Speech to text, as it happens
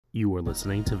You are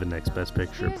listening to the Next Best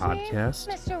Picture podcast,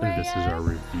 and this is our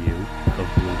review of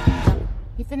Blue Beetle.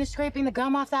 You finished scraping the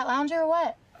gum off that lounger or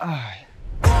what?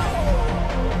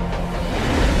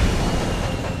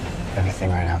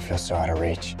 Everything right now feels so out of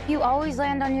reach. You always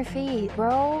land on your feet,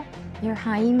 bro. You're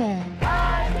Jaime. They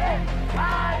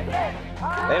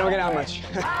don't get out much.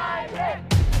 I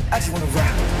just want to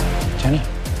rap. Jenny?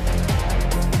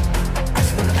 I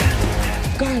just want to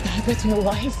rap. Guard that with your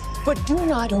life, but do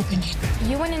not open it.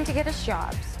 You went in to get us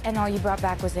jobs, and all you brought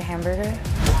back was a hamburger?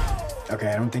 Okay,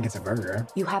 I don't think it's a burger.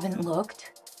 You haven't looked?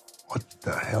 What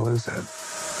the hell is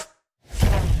that?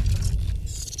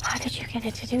 How did you get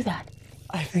it to do that?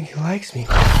 I think he likes me.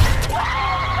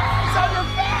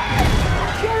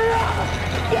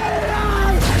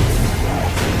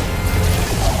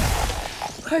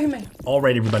 All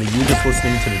right, everybody, you're just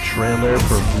listening to the trailer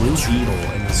for Blue Beetle,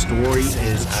 and the story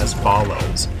is as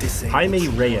follows. Jaime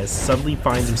Reyes suddenly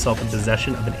finds himself in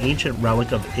possession of an ancient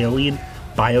relic of alien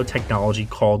biotechnology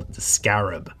called the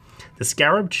Scarab. The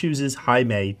Scarab chooses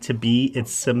Jaime to be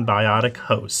its symbiotic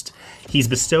host. He's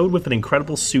bestowed with an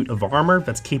incredible suit of armor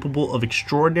that's capable of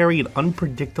extraordinary and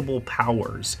unpredictable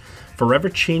powers, forever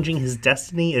changing his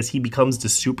destiny as he becomes the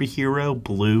superhero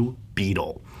Blue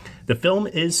Beetle. The film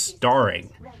is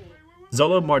starring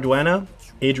Zolo Marduena,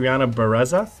 Adriana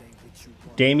Barreza,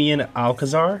 Damien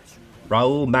Alcazar,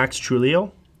 Raul Max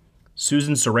Trujillo,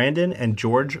 Susan Sarandon, and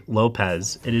George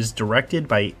Lopez. It is directed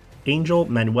by Angel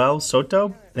Manuel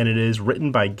Soto, and it is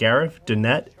written by Gareth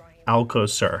Donette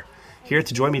Alcocer. Here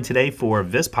to join me today for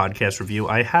this podcast review,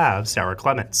 I have Sarah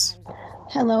Clements.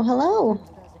 Hello, hello.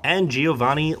 And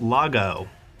Giovanni Lago.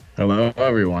 Hello,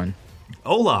 everyone.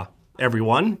 Hola,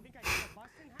 everyone.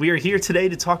 We are here today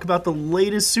to talk about the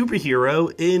latest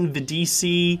superhero in the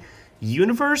DC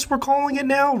universe, we're calling it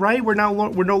now, right? We're no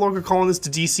longer calling this the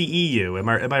DCEU. Am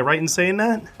I right in saying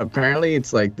that? Apparently,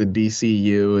 it's like the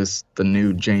DCU is the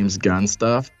new James Gunn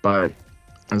stuff, but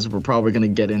as we're probably going to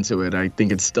get into it, I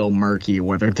think it's still murky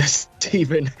whether this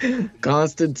even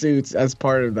constitutes as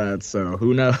part of that, so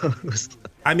who knows?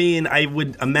 I mean, I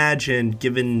would imagine,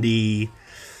 given the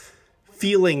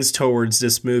feelings towards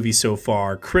this movie so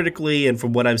far, critically, and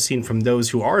from what I've seen from those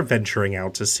who are venturing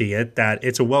out to see it, that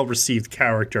it's a well-received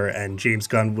character, and James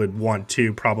Gunn would want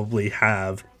to probably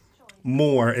have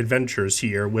more adventures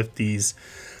here with these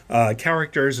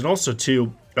characters, and also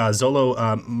to Zolo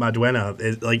Maduena,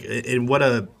 and what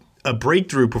a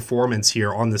breakthrough performance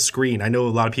here on the screen. I know a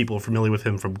lot of people are familiar with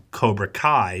him from Cobra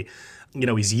Kai. You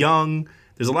know, he's young.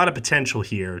 There's a lot of potential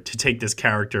here to take this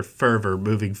character further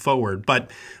moving forward.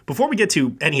 But before we get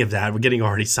to any of that, we're getting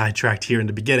already sidetracked here in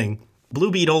the beginning.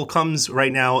 Blue Beetle comes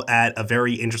right now at a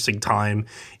very interesting time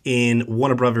in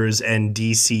Warner Brothers and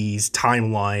DC's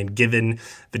timeline, given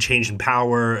the change in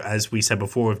power, as we said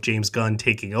before, with James Gunn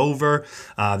taking over.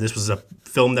 This was a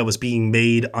film that was being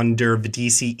made under the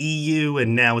DCEU,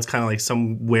 and now it's kind of like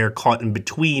somewhere caught in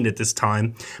between at this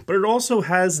time. But it also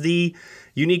has the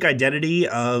unique identity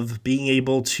of being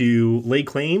able to lay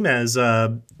claim as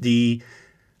the,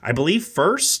 I believe,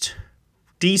 first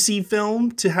DC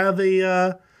film to have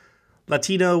a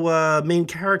Latino main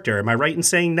character. Am I right in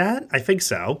saying that? I think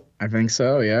so. I think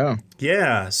so, yeah.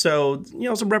 Yeah, so,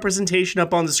 some representation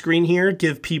up on the screen here,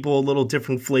 give people a little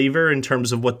different flavor in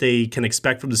terms of what they can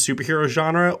expect from the superhero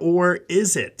genre, or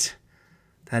is it?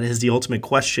 That is the ultimate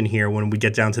question here when we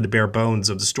get down to the bare bones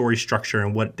of the story structure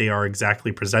and what they are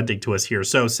exactly presenting to us here.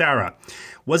 So, Sarah,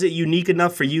 was it unique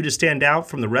enough for you to stand out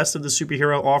from the rest of the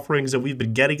superhero offerings that we've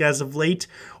been getting as of late?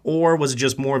 Or was it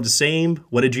just more of the same?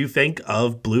 What did you think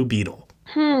of Blue Beetle?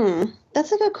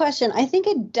 That's a good question. I think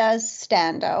it does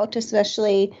stand out,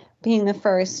 especially being the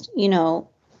first,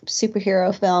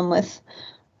 superhero film with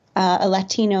a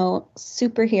Latino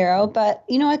superhero. But,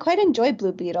 I quite enjoyed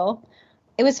Blue Beetle.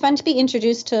 It was fun to be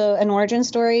introduced to an origin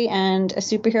story and a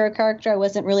superhero character I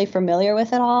wasn't really familiar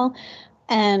with at all.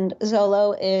 And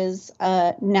Zolo is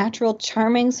a natural,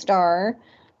 charming star.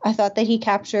 I thought that he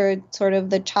captured sort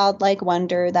of the childlike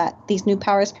wonder that these new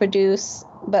powers produce,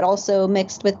 but also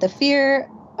mixed with the fear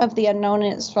of the unknown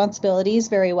and its responsibilities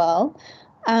very well.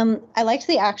 I liked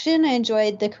the action. I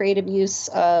enjoyed the creative use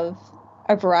of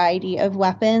a variety of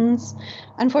weapons.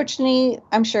 Unfortunately,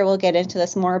 I'm sure we'll get into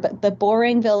this more, but the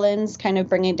boring villains kind of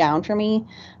bring it down for me.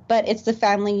 But it's the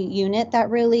family unit that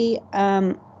really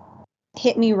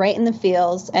hit me right in the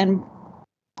feels and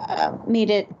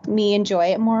made me enjoy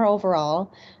it more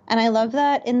overall. And I love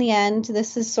that in the end,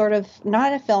 this is sort of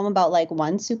not a film about like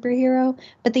one superhero,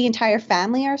 but the entire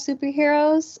family are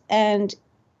superheroes, and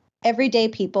everyday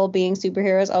people being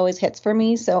superheroes always hits for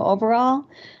me. So overall,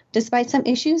 despite some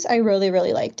issues, I really,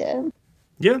 really liked it.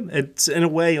 Yeah, it's in a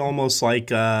way almost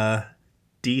like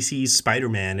DC's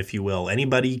Spider-Man, if you will.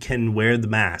 Anybody can wear the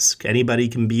mask. Anybody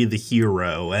can be the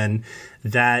hero. And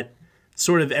that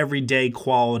sort of everyday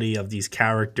quality of these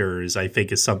characters, I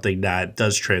think, is something that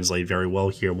does translate very well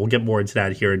here. We'll get more into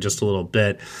that here in just a little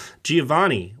bit.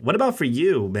 Giovanni, what about for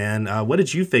you, man? What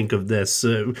did you think of this?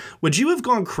 Would you have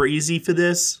gone crazy for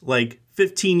this like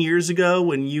 15 years ago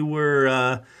when you were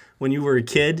a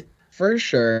kid? For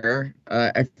sure.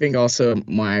 I think also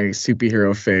my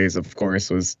superhero phase, of course,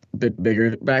 was a bit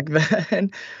bigger back then.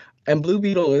 And Blue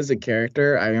Beetle is a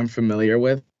character I am familiar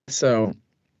with. So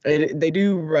they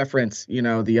do reference,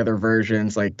 the other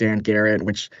versions like Dan Garrett,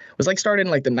 which was like started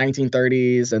in like the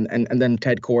 1930s and then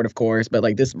Ted Kord, of course. But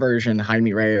like this version,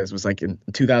 Jaime Reyes, was like in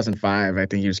 2005, I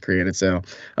think he was created. So,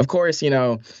 of course,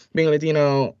 being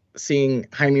Latino, seeing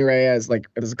Jaime Reyes like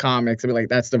as a comics, I mean, like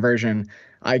that's the version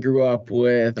I grew up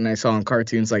with and I saw in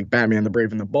cartoons like Batman the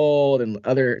Brave and the Bold and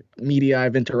other media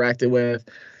I've interacted with.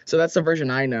 So that's the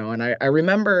version I know. And I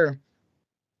remember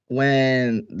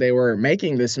when they were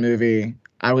making this movie,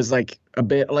 I was like a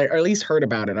bit like, or at least heard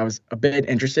about it. I was a bit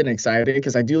interested and excited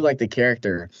because I do like the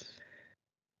character.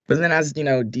 But then as,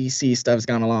 DC stuff's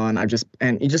gone along,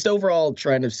 just overall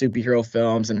trend of superhero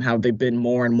films and how they've been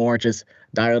more and more just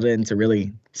dialed into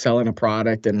really selling a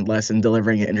product and less in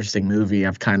delivering an interesting movie,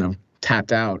 I've kind of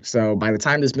tapped out. So by the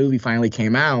time this movie finally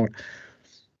came out,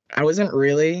 I wasn't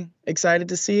really excited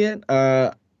to see it.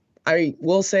 I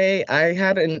will say I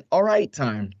had an all right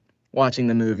time watching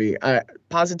the movie.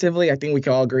 Positively, I think we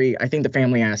can all agree. I think the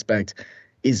family aspect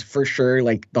is for sure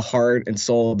like the heart and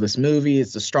soul of this movie.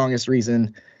 It's the strongest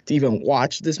reason to even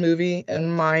watch this movie,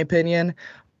 in my opinion.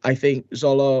 I think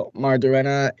Zolo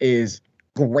Marduena is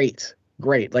great.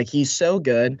 Like, he's so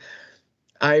good.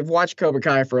 I've watched Cobra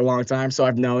Kai for a long time, so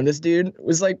I've known this dude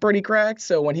was like pretty cracked.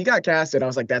 So when he got casted, I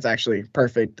was like, that's actually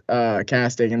perfect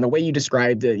casting. And the way you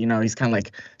described it, he's kind of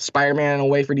like Spider-Man in a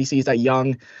way for DC. He's that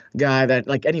young guy that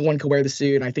like anyone could wear the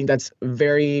suit. And I think that's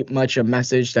very much a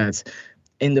message that's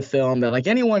in the film that like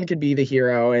anyone could be the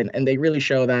hero. And they really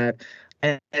show that.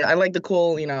 And I like the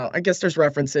cool, I guess there's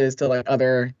references to like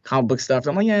other comic book stuff.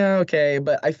 I'm like, yeah, okay.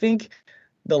 But I think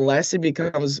the less it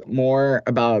becomes more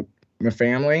about the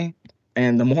family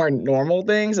and the more normal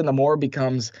things and the more it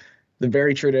becomes the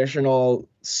very traditional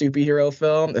superhero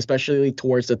film, especially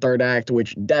towards the third act,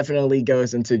 which definitely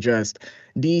goes into just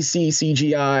DC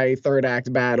CGI third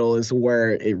act battle is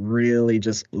where it really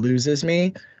just loses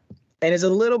me. And it's a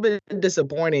little bit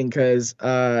disappointing because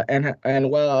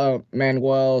Manuel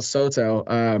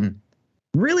Soto,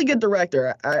 really good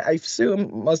director. I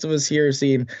assume most of us here have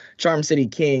seen Charm City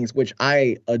Kings, which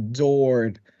I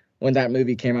adored when that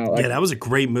movie came out. Like, yeah, that was a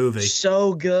great movie.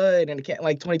 So good. And it came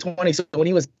like 2020. So when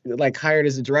he was like hired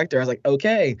as a director, I was like,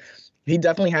 okay, he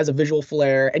definitely has a visual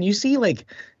flair. And you see like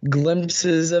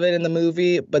glimpses of it in the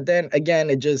movie. But then again,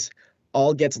 it just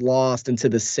all gets lost into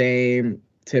the same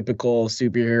typical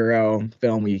superhero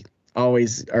film we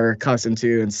always are accustomed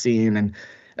to and seen. And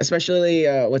especially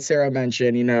what Sarah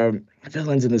mentioned,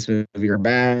 villains in this movie are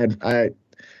bad.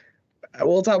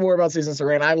 We'll talk more about Susan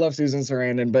Sarandon. I love Susan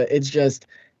Sarandon, but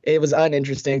it was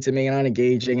uninteresting to me and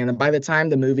unengaging. And then by the time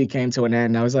the movie came to an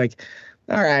end, I was like,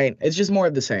 all right, it's just more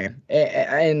of the same.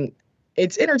 And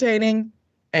it's entertaining,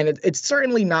 and it's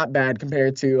certainly not bad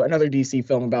compared to another DC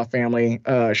film about family,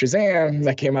 Shazam,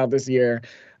 that came out this year.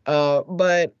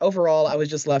 But overall, I was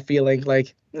just left feeling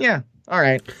like, yeah, all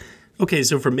right. Okay,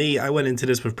 so for me, I went into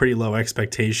this with pretty low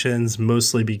expectations,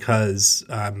 mostly because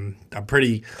I'm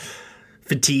pretty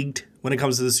fatigued when it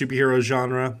comes to the superhero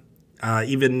genre.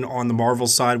 Even on the Marvel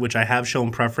side, which I have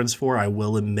shown preference for, I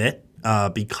will admit,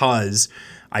 because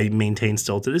I maintain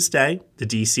still to this day, the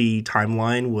DC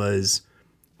timeline was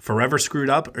forever screwed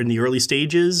up in the early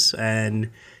stages,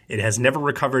 and it has never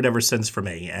recovered ever since for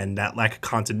me. And that lack of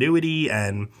continuity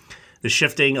and the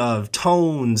shifting of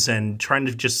tones and trying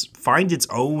to just find its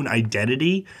own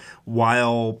identity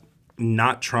while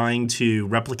not trying to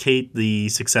replicate the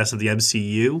success of the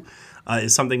MCU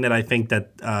is something that I think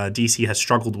that DC has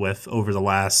struggled with over the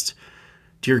last,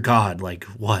 dear God, like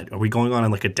what? Are we going on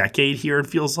in like a decade here, it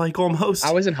feels like almost?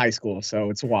 I was in high school, so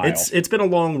it's wild. It's been a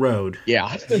long road.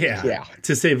 Yeah. Yeah,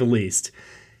 to say the least.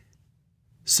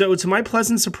 So to my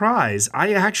pleasant surprise,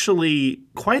 I actually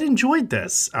quite enjoyed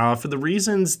this for the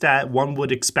reasons that one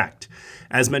would expect.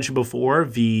 As mentioned before,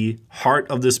 the heart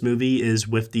of this movie is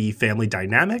with the family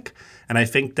dynamic, and I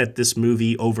think that this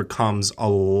movie overcomes a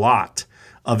lot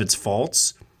of its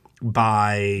faults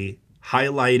by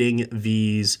highlighting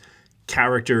these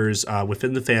characters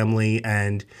within the family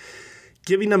and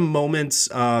giving them moments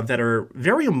that are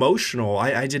very emotional.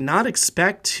 I did not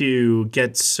expect to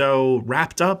get so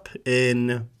wrapped up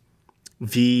in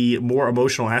the more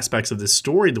emotional aspects of this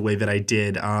story the way that I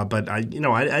did. But I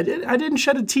didn't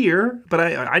shed a tear, but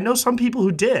I know some people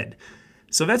who did.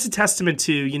 So that's a testament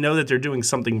to, that they're doing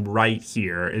something right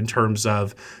here in terms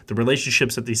of the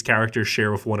relationships that these characters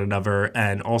share with one another,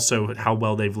 and also how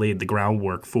well they've laid the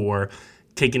groundwork for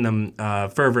taking them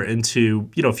further into,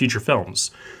 future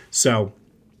films. So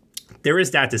there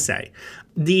is that to say.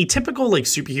 The typical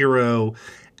superhero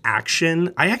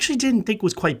action, I actually didn't think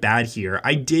was quite bad here.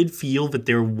 I did feel that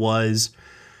there was,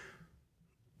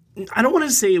 I don't want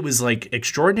to say it was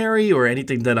extraordinary or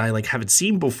anything that I haven't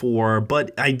seen before,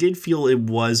 but I did feel it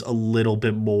was a little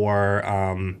bit more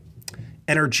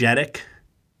energetic.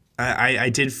 I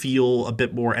did feel a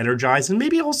bit more energized, and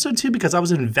maybe also too because I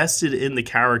was invested in the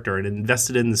character and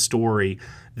invested in the story,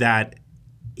 that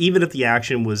even if the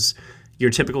action was your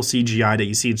typical CGI that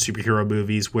you see in superhero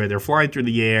movies where they're flying through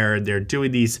the air and they're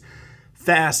doing these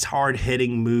fast,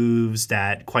 hard-hitting moves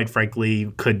that, quite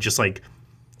frankly, could just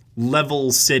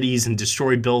level cities and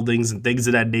destroy buildings and things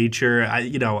of that nature.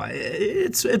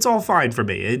 It's all fine for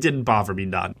me. It didn't bother me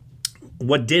none.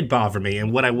 What did bother me,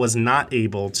 and what I was not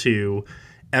able to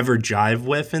ever jive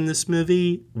with in this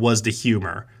movie, was the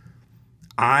humor.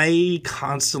 I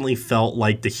constantly felt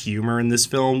like the humor in this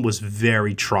film was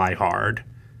very try-hard.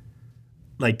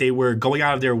 They were going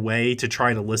out of their way to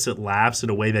try and elicit laughs in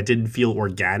a way that didn't feel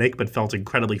organic, but felt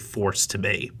incredibly forced to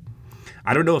me.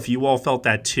 I don't know if you all felt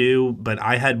that too, but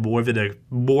I had more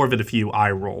than a few eye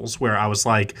rolls where I was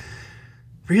like,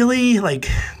 really?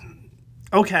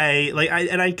 Okay.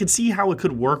 I could see how it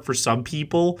could work for some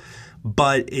people,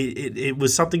 but it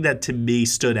was something that to me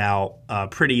stood out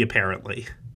pretty apparently.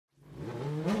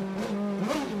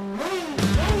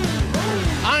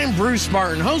 I'm Bruce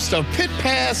Martin, host of Pit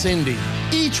Pass Indy.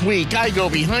 Each week, I go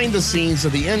behind the scenes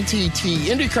of the NTT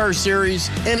IndyCar Series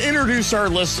and introduce our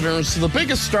listeners to the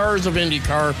biggest stars of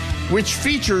IndyCar, which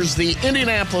features the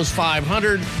Indianapolis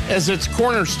 500 as its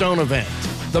cornerstone event.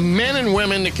 The men and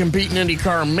women that compete in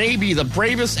IndyCar may be the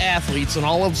bravest athletes in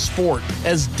all of sport,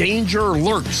 as danger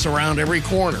lurks around every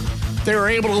corner. They are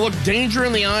able to look danger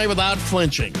in the eye without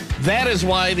flinching. That is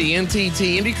why the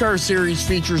NTT IndyCar Series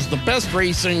features the best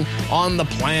racing on the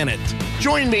planet.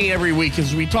 Join me every week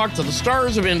as we talk to the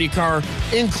stars of IndyCar,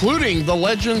 including the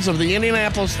legends of the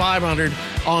Indianapolis 500,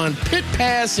 on Pit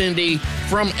Pass Indy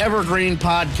from Evergreen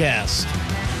Podcast.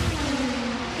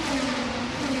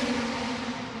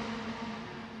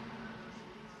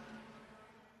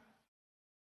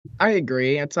 I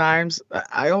agree at times.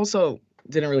 I also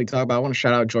didn't really talk about, I want to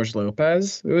shout out George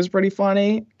Lopez. It was pretty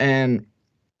funny. And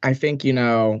I think,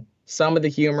 some of the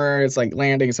humor is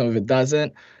landing, some of it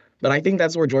doesn't. But I think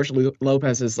that's where George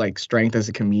Lopez's strength as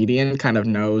a comedian, kind of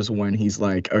knows when he's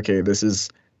okay, this is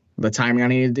the timing I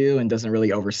need to do, and doesn't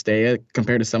really overstay it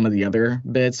compared to some of the other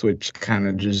bits, which kind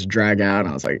of just drag out. And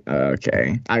I was like,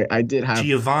 okay. I did have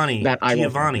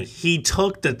Giovanni. He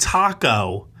took the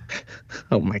taco.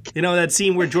 Oh my God. That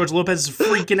scene where George Lopez is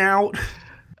freaking out?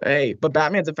 Hey, but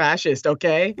Batman's a fascist,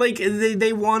 okay?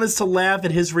 They want us to laugh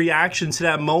at his reaction to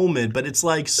that moment, but it's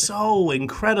so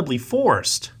incredibly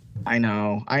forced. I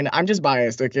know. I'm just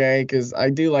biased, okay? Because I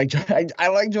do I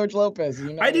like George Lopez.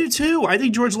 I do too. I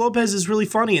think George Lopez is really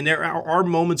funny, and there are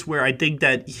moments where I think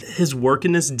that his work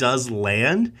in this does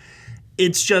land.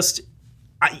 It's just,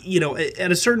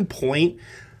 at a certain point,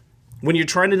 when you're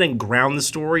trying to then ground the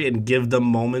story and give them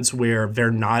moments where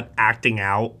they're not acting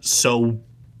out so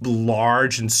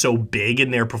large and so big in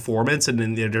their performance, and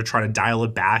then they're trying to dial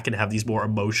it back and have these more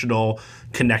emotional,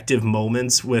 connective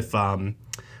moments with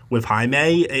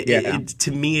Jaime.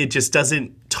 To me, it just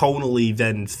doesn't tonally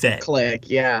then fit. Click,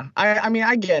 yeah. I mean,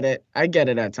 I get it. I get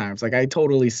it at times. I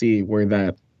totally see where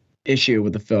that issue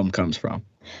with the film comes from.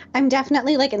 I'm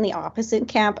definitely in the opposite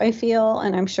camp, I feel,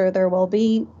 and I'm sure there will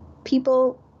be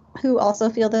people who also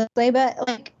feel this way, but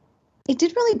it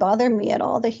didn't really bother me at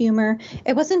all, the humor.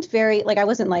 It wasn't very, I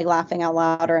wasn't laughing out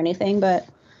loud or anything, but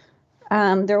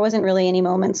there wasn't really any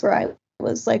moments where I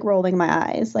was rolling my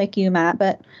eyes like you, Matt.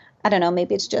 But I don't know,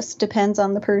 maybe it just depends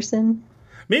on the person.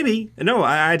 Maybe. No,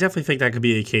 I definitely think that could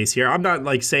be a case here. I'm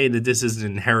not saying that this is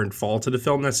an inherent fault of the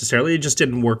film necessarily. It just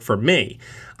didn't work for me.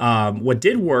 What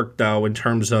did work, though, in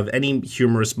terms of any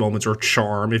humorous moments or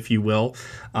charm, if you will,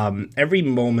 every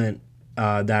moment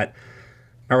that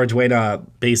Arduena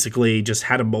basically just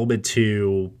had a moment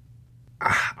to,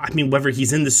 whether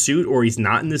he's in the suit or he's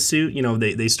not in the suit,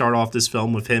 they start off this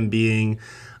film with him being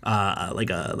like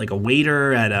a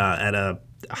waiter at a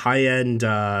high-end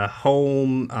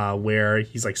home where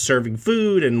he's serving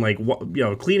food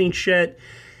and cleaning shit.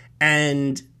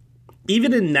 And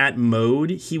even in that mode,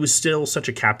 he was still such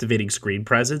a captivating screen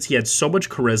presence. He had so much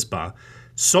charisma,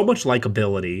 so much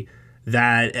likability,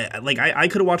 that like I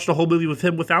could have watched a whole movie with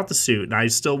him without the suit, and I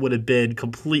still would have been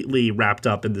completely wrapped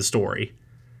up in the story.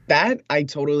 That I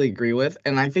totally agree with,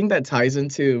 and I think that ties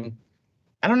into,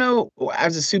 I don't know,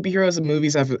 as a superheroes and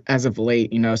movies as of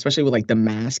late, especially with like the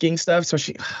masking stuff,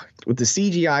 especially with the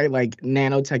CGI like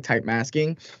nanotech type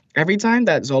masking. Every time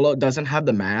that Zolo doesn't have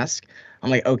the mask, I'm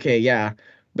like, okay, yeah.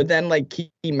 But then like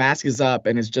he masks up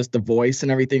and it's just the voice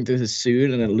and everything through his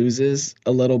suit, and it loses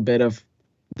a little bit of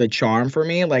the charm for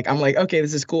me. Like I'm like, okay,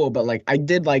 this is cool, but like I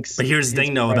did like. But here's the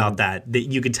thing, though, about that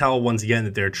you could tell once again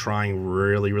that they're trying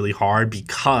really, really hard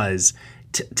because.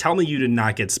 Tell me you did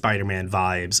not get Spider-Man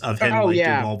vibes of him doing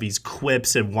all these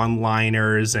quips and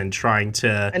one-liners and trying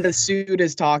to. And the suit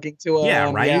is talking to him.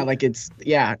 Yeah, right.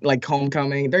 Yeah, like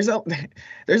Homecoming. There's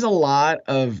a lot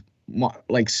of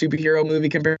like superhero movie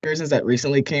comparisons that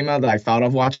recently came out that I thought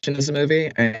of watching this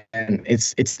movie, and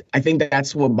it's I think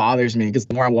that's what bothers me, because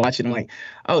the more I watch it, I'm like,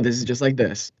 oh, this is just like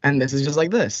this, and this is just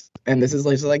like this, and this is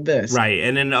just like this. Right,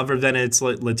 and then other than its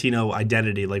Latino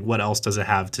identity, like what else does it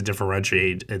have to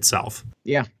differentiate itself?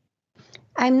 Yeah,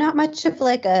 I'm not much of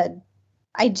like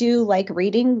I do like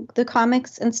reading the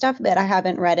comics and stuff, but I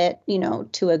haven't read it,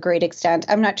 to a great extent.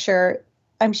 I'm not sure.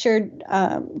 I'm sure,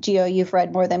 Gio, you've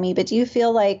read more than me, but do you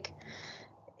feel like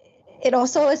it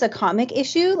also is a comic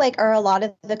issue? Like, are a lot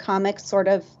of the comics sort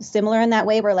of similar in that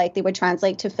way, where like they would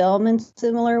translate to film in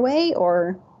similar way,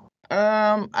 or?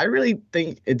 I really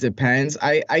think it depends.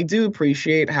 I do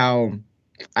appreciate how,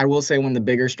 I will say, one of the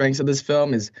bigger strengths of this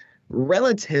film is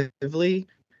relatively,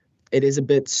 it is a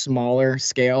bit smaller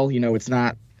scale. It's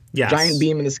not giant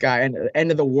beam in the sky and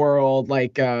end of the world,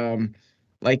 like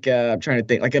I'm trying to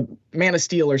think, like a Man of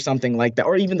Steel or something like that,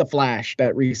 or even The Flash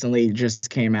that recently just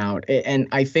came out. And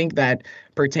I think that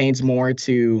pertains more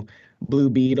to Blue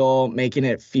Beetle, making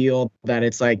it feel that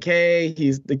it's like, hey,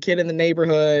 he's the kid in the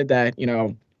neighborhood that,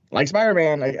 like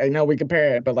Spider-Man. I know we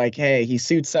compare it, but like, hey, he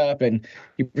suits up and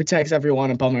he protects everyone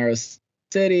in Palmyra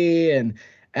City. And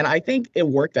I think it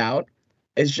worked out.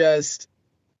 It's just,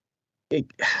 it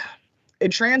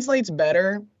translates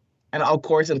better. And of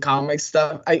course, in comic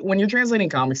stuff, when you're translating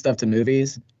comic stuff to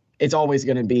movies, it's always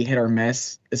going to be hit or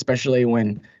miss, especially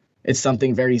when it's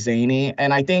something very zany.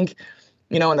 And I think,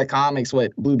 in the comics,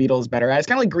 what Blue Beetle is better at, it's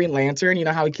kind of like Green Lantern,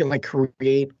 how he can like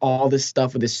create all this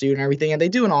stuff with his suit and everything. And they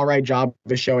do an all right job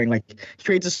of showing, like, he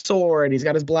creates a sword, he's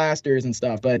got his blasters and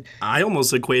stuff. But I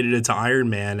almost equated it to Iron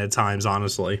Man at times,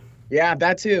 honestly. Yeah,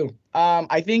 that too.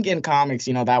 I think in comics,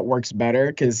 that works better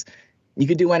because you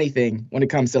could do anything when it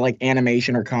comes to like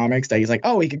animation or comics, that he's like,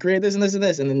 oh, he could create this and this and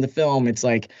this. And then the film, it's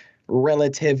like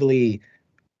relatively,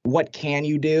 what can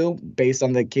you do based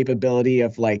on the capability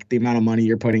of like the amount of money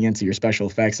you're putting into your special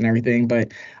effects and everything.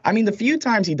 But I mean, the few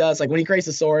times he does, like when he creates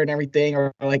the sword and everything,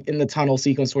 or like in the tunnel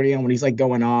sequence when he's like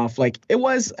going off, like it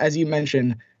was, as you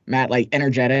mentioned, Matt, like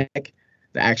energetic,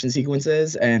 the action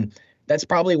sequences. And that's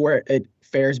probably where it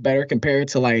fares better compared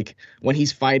to like when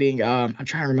he's fighting. I'm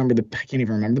trying to remember I can't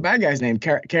even remember the bad guy's name,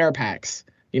 Carapax,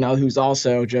 who's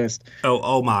also just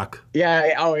Omok.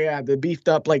 Yeah. Oh yeah. The beefed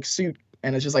up like suit.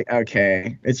 And it's just like,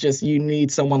 okay, it's just, you need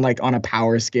someone like on a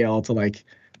power scale to like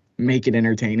make it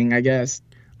entertaining, I guess.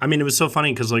 I mean, it was so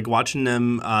funny because like watching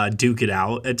them duke it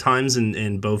out at times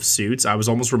in both suits, I was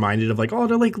almost reminded of like, oh,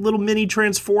 they're like little mini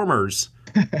Transformers.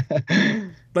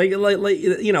 like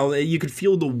you could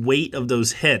feel the weight of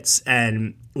those hits,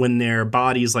 and when their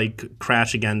bodies like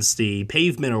crash against the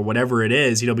pavement or whatever it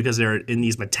is, because they're in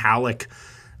these metallic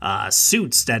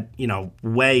suits that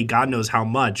weigh God knows how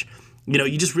much.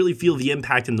 You just really feel the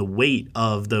impact and the weight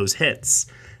of those hits.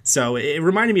 So it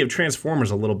reminded me of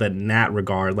Transformers a little bit in that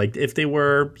regard, like if they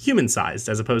were human-sized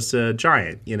as opposed to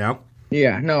giant,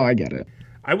 Yeah, no, I get it.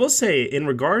 I will say, in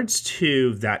regards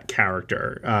to that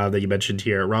character that you mentioned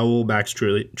here, Raul Max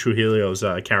Trujillo's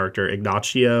character,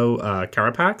 Ignacio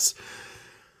Carapax,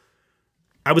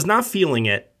 I was not feeling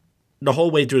it the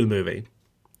whole way through the movie.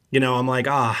 I'm like,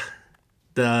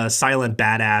 the silent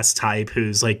badass type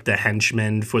who's like the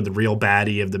henchman for the real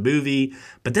baddie of the movie.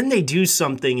 But then they do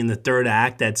something in the third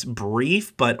act that's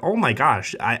brief, but oh my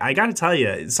gosh, I gotta tell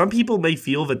you, some people may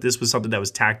feel that this was something that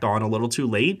was tacked on a little too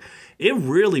late. It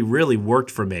really, really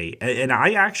worked for me. And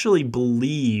I actually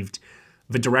believed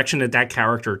the direction that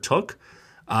character took.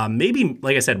 Maybe,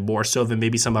 like I said, more so than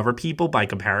maybe some other people by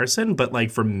comparison. But like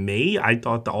for me, I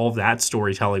thought all of that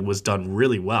storytelling was done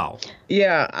really well.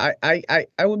 Yeah,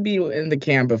 I would be in the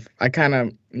camp of, I kind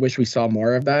of wish we saw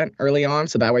more of that early on.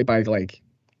 So that way by like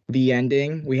the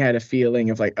ending, we had a feeling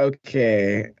of like,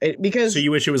 okay, because. So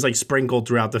you wish it was like sprinkled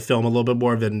throughout the film a little bit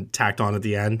more than tacked on at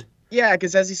the end? Yeah,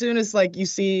 because as soon as like you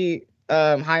see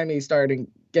Jaime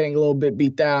starting getting a little bit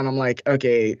beat down, I'm like,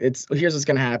 okay, here's what's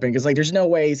gonna happen, because like there's no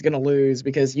way he's gonna lose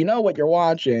because you know what you're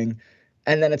watching,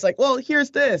 and then it's like, well,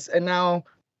 here's this, and now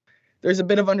there's a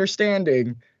bit of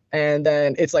understanding, and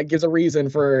then it's like gives a reason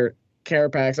for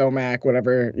Carapax, Omac,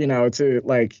 whatever, to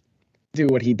like do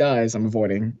what he does. I'm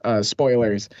avoiding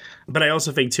spoilers. But I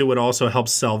also think, too, what also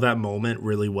helps sell that moment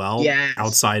really well, Yes.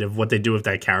 outside of what they do with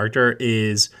that character,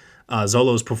 is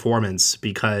Zolo's performance,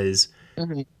 because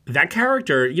that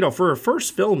character, for a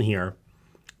first film here,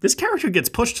 this character gets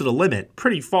pushed to the limit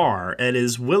pretty far and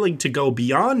is willing to go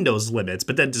beyond those limits,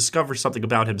 but then discover something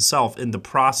about himself in the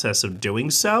process of doing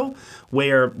so,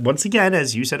 where, once again,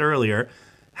 as you said earlier,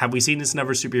 have we seen this in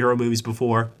other superhero movies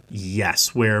before?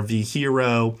 Yes, where the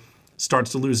hero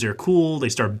starts to lose their cool, they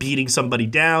start beating somebody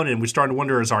down, and we're starting to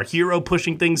wonder, is our hero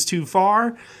pushing things too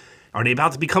far? Are they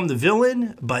about to become the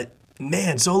villain? But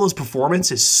man, Zolo's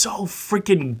performance is so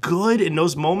freaking good in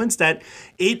those moments that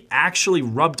it actually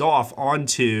rubbed off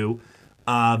onto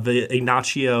the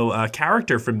Ignacio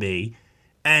character for me.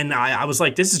 And I was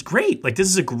like, this is great. Like, this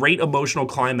is a great emotional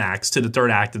climax to the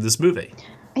third act of this movie.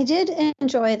 I did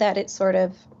enjoy that it sort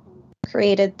of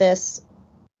created this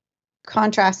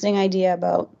contrasting idea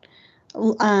about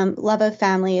love of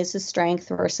family is a strength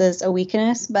versus a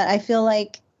weakness, but I feel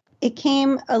like it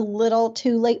came a little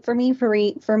too late for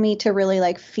me to really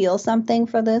like feel something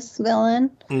for this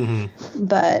villain.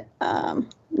 But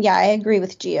yeah, I agree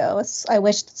with Gio. I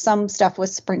wish some stuff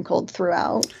was sprinkled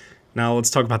throughout. Now let's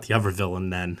talk about the other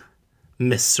villain then,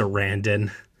 Miss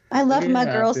Sarandon. I love my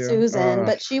girl Susan,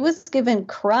 but she was given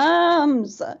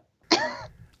crumbs.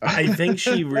 I think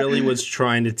she really was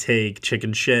trying to take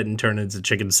chicken shit and turn it into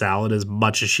chicken salad as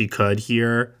much as she could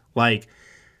here. Like,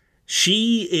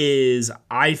 she is,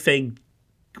 I think,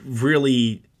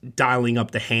 really dialing up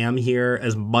the ham here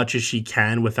as much as she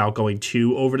can without going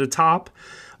too over the top.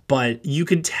 But you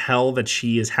can tell that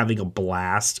she is having a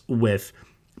blast with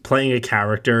playing a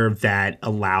character that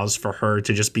allows for her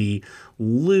to just be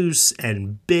loose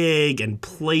and big and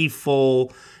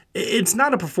playful. It's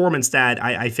not a performance that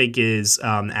I think is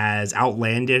as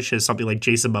outlandish as something like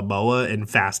Jason Momoa in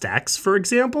Fast X, for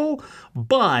example.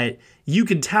 But you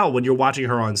can tell when you're watching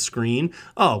her on screen,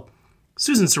 oh,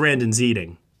 Susan Sarandon's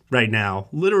eating right now,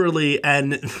 literally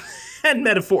and and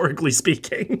metaphorically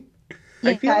speaking.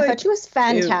 Yeah, I thought she was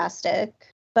fantastic,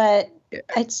 but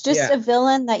it's just a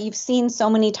villain that you've seen so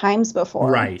many times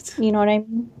before. Right. You know what I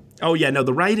mean? Oh, yeah, no,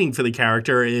 the writing for the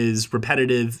character is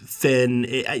repetitive, thin.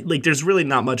 There's really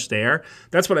not much there.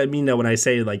 That's what I mean, though, when I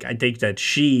say, like, I think that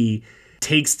she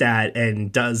takes that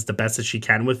and does the best that she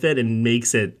can with it and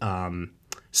makes it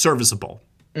serviceable.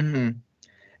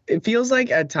 It feels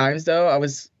like at times, though, I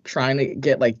was trying to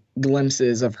get, like,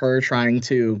 glimpses of her trying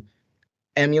to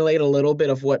emulate a little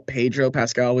bit of what Pedro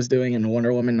Pascal was doing in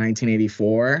Wonder Woman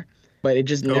 1984, but it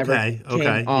just never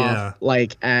came off,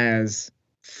 like, as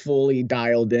fully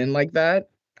dialed in like that.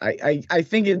 I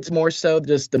think it's more so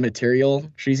just the material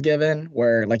she's given,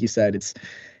 where, like you said,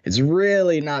 it's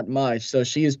really not much. So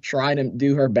she is trying to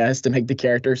do her best to make the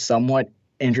character somewhat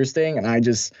interesting, and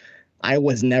I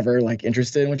was never like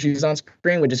interested when she was on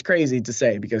screen, which is crazy to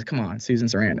say because come on, Susan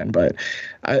Sarandon. But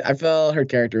I felt her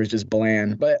character was just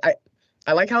bland. But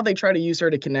I like how they try to use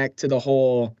her to connect to the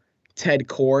whole Ted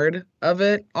Kord of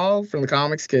it all from the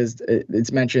comics, because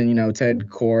it's mentioned, Ted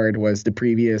Kord was the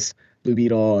previous Blue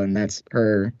Beetle, and that's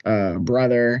her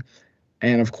brother.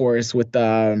 And of course, with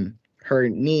her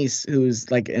niece,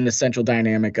 who's like an essential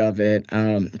dynamic of it.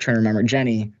 I'm trying to remember,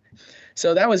 Jenny.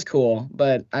 So that was cool.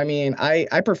 But I mean,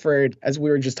 I preferred, as we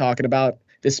were just talking about,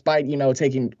 despite,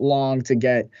 taking long to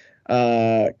get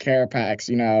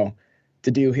Carapax, to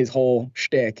do his whole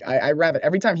shtick. I rather,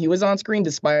 every time he was on screen,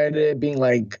 despite it being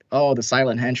like, oh, the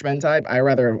silent henchman type, I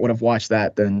rather would have watched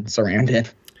that than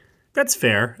Sarandon. That's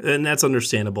fair, and that's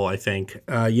understandable, I think.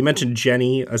 You mentioned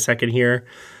Jenny a second here.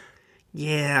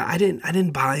 Yeah, I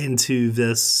didn't buy into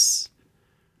this.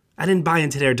 I didn't buy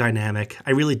into their dynamic.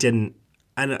 I really didn't.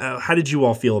 And how did you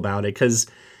all feel about it? Because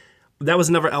that was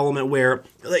another element where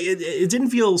it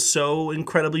didn't feel so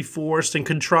incredibly forced and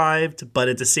contrived, but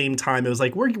at the same time, it was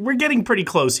like, we're getting pretty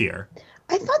close here.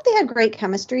 I thought they had great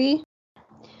chemistry.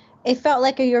 It felt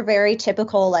like your very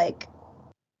typical, like,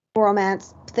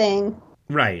 romance thing.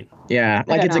 Right. Yeah,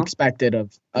 like it's expected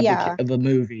of Yeah. the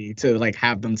movie to, like,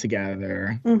 have them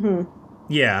together. Mm-hmm.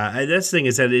 Yeah, that's the thing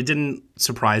is that it didn't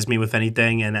surprise me with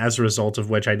anything, and as a result of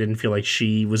which I didn't feel like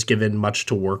she was given much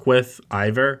to work with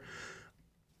either.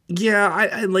 Yeah,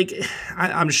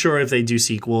 I'm sure if they do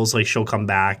sequels, like, she'll come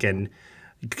back and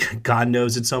God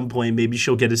knows at some point maybe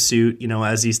she'll get a suit,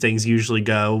 as these things usually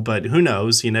go, but who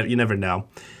knows? You never know.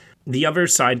 The other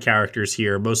side characters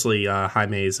here, mostly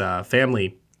Jaime's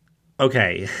family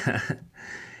Okay.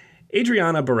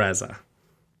 Adriana Barreza,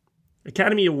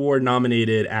 Academy Award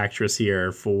nominated actress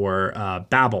here for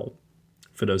Babel,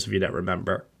 for those of you that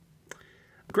remember.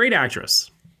 Great actress.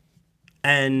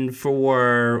 And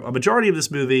for a majority of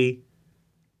this movie,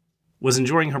 was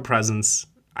enjoying her presence.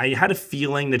 I had a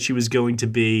feeling that she was going to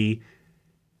be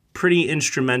pretty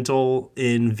instrumental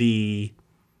in the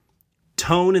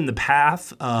tone and the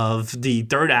path of the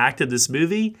third act of this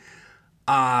movie.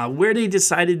 Where they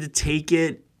decided to take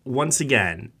it, once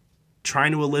again,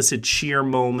 trying to elicit cheer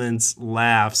moments,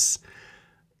 laughs.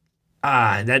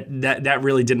 That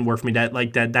really didn't work for me.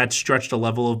 That stretched a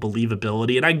level of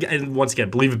believability, and once again,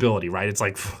 believability, right? It's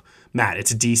like, Matt,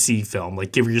 it's a DC film.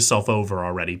 Like, give yourself over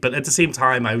already. But at the same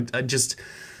time,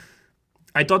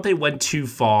 I thought they went too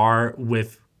far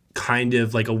with kind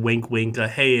of like a wink,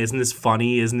 hey, isn't this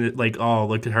funny? Isn't it like, oh,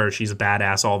 look at her, she's a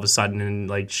badass all of a sudden, and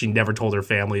like she never told her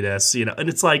family this, And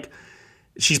it's like,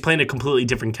 she's playing a completely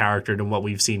different character than what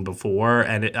we've seen before.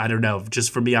 And I don't know,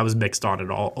 just for me, I was mixed on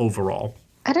it all overall.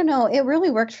 I don't know. It really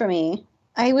worked for me.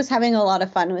 I was having a lot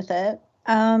of fun with it.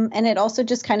 And it also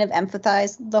just kind of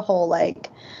emphasized the whole, like,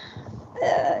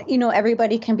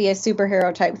 everybody can be a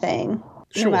superhero type thing,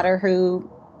 sure. No matter who,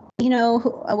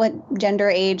 what gender,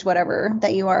 age, whatever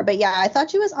that you are. But yeah, I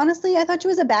thought she was a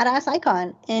badass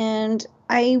icon, and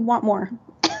I want more.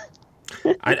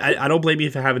 I don't blame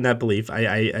you for having that belief.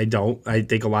 I don't. I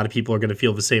think a lot of people are going to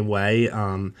feel the same way.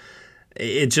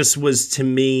 It just was, to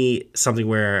me, something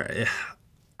where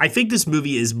I think this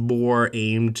movie is more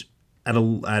aimed at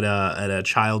a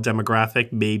child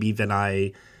demographic maybe than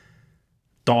I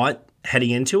thought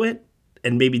heading into it.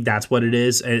 And maybe that's what it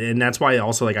is. And that's why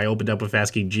also, like, I opened up with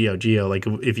asking Gio, like,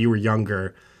 if you were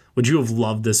younger, would you have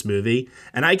loved this movie?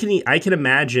 And I can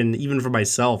imagine, even for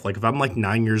myself, like, if I'm like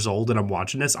 9 years old and I'm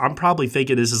watching this, I'm probably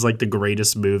thinking this is like the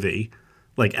greatest movie,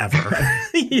 like, ever,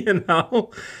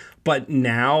 But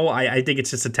now I think it's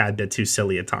just a tad bit too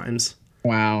silly at times.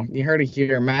 Wow, you heard it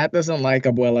here. Matt doesn't like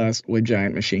abuelas with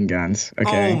giant machine guns.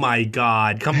 Okay. Oh my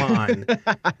God, come on.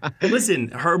 Listen,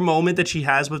 her moment that she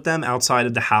has with them outside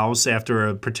of the house after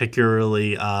a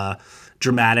particularly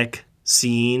dramatic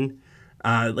scene,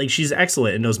 like, she's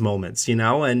excellent in those moments,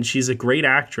 and she's a great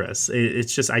actress.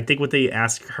 It's just, I think what they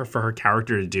ask her for her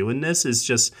character to do in this is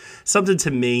just something to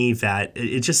me that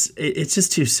it's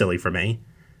just too silly for me.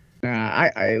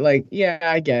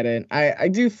 I get it. I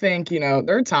do think,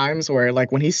 there are times where,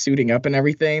 like, when he's suiting up and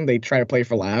everything, they try to play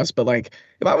for laughs. But, like,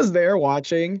 if I was there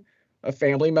watching a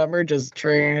family member just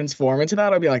transform into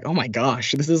that, I'd be like, oh my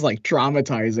gosh, this is like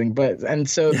traumatizing. And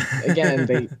so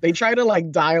again, they try to like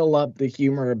dial up the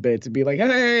humor a bit to be like,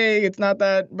 hey, it's not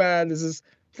that bad. This is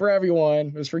for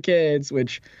everyone. It's for kids,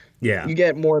 which you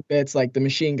get more bits like the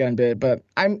machine gun bit, but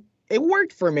it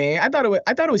worked for me. I thought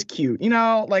it was cute.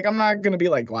 Like, I'm not going to be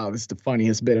like, wow, this is the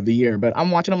funniest bit of the year, but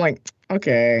I'm watching, I'm like,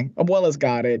 okay, Abuela's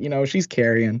got it. She's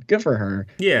carrying. Good for her.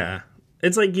 Yeah.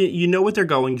 It's like, you know what they're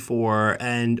going for,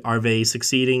 and are they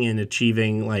succeeding in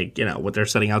achieving, like, what they're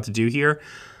setting out to do here?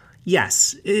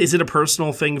 Yes. Is it a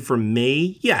personal thing for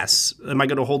me? Yes. Am I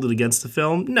going to hold it against the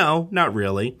film? No, not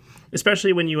really.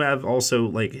 Especially when you have also,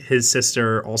 like, his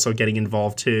sister also getting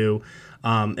involved too,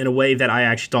 in a way that I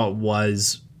actually thought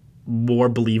was more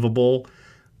believable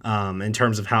in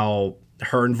terms of how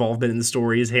her involvement in the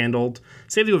story is handled.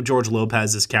 Same thing with George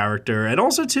Lopez's character. And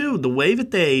also, too, the way that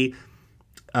they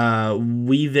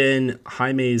weave in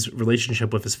Jaime's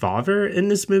relationship with his father in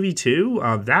this movie, too.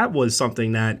 That was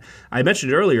something that I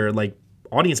mentioned earlier. Like,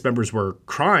 audience members were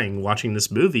crying watching this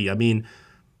movie. I mean,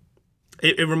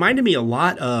 it reminded me a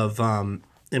lot of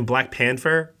in Black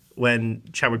Panther, when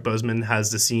Chadwick Boseman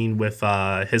has the scene with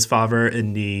his father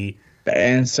in the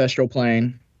ancestral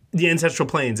plane. The ancestral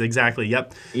planes, exactly.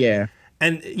 Yep. Yeah.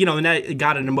 And, and that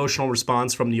got an emotional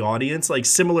response from the audience, like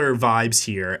similar vibes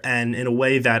here. And in a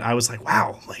way that I was like,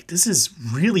 wow, like, this is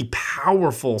really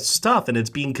powerful stuff. And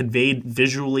it's being conveyed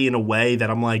visually in a way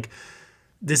that I'm like,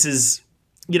 this is,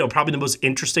 probably the most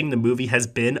interesting the movie has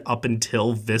been up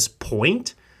until this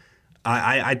point.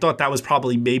 I thought that was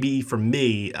probably, maybe for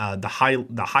me, the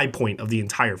high point of the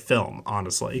entire film,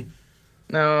 honestly.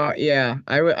 No, yeah.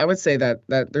 I would say that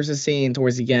there's a scene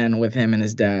towards the end with him and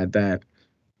his dad that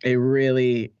it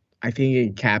really, I think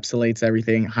it encapsulates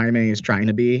everything Jaime is trying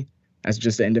to be as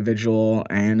just an individual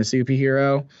and a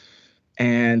superhero.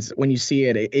 And when you see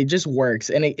it, it just works.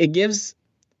 And it gives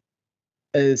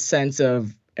a sense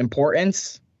of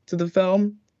importance to the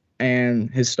film and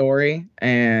his story.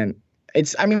 And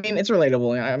it's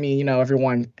relatable. I mean,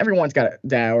 everyone's got a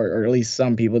dad, or at least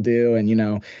some people do.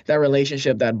 And, that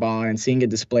relationship, that bond, and seeing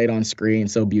it displayed on screen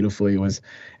so beautifully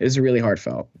is really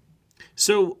heartfelt.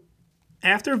 So,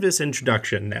 after this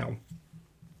introduction now,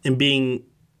 in being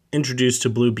introduced to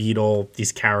Blue Beetle,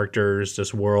 these characters,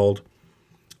 this world,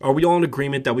 are we all in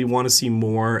agreement that we want to see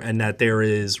more and that there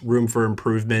is room for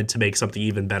improvement to make something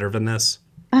even better than this?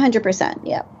 100%,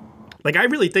 yeah. Like, I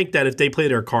really think that if they play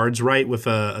their cards right with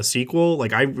a sequel,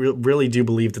 like, I really do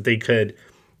believe that they could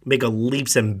make a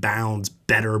leaps and bounds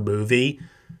better movie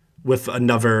with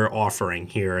another offering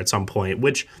here at some point,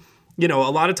 which, you know,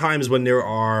 a lot of times when there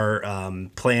are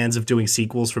plans of doing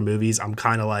sequels for movies, I'm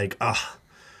kind of like, ugh,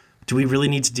 do we really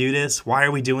need to do this? Why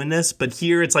are we doing this? But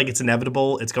here it's like it's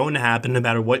inevitable. It's going to happen no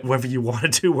matter whether you want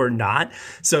it to or not.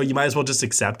 So you might as well just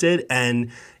accept it.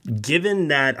 And given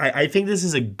that I think this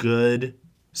is a good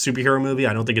superhero movie,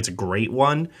 I don't think it's a great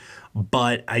one,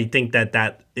 but I think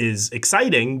that is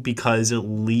exciting because it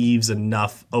leaves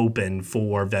enough open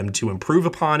for them to improve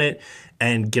upon it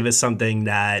and give us something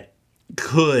that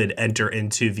could enter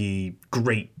into the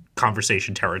great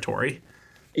conversation territory.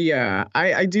 Yeah,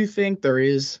 I do think there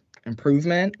is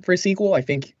improvement for a sequel. I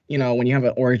think, you know, when you have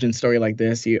an origin story like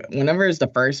this, whenever it's the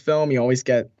first film, you always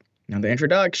get, you know, the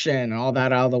introduction and all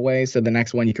that out of the way. So the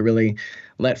next one you could really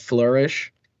let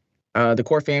flourish. The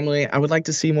core family, I would like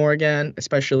to see more again,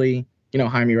 especially, you know,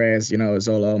 Jaime Reyes, you know,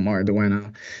 Zolo, Mara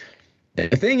Dueno. The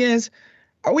thing is,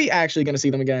 are we actually going to see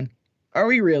them again? Are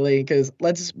we really? Because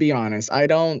let's be honest, I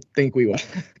don't think we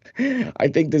will. I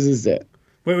think this is it.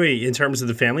 Wait, in terms of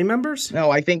the family members?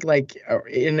 No, I think like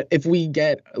if we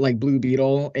get like Blue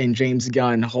Beetle and James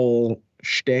Gunn whole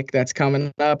shtick that's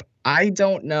coming up, I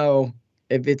don't know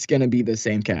if it's going to be the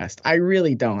same cast. I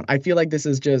really don't. I feel like this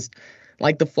is just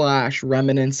like The Flash,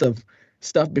 remnants of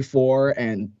stuff before,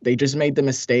 and they just made the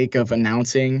mistake of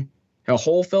announcing a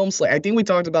whole film slate. I think we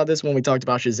talked about this when we talked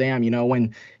about Shazam, you know,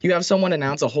 when you have someone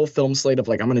announce a whole film slate of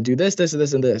like, I'm going to do this, this, and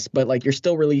this, and this, but like you're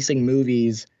still releasing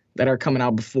movies that are coming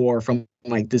out before from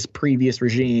like this previous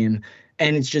regime,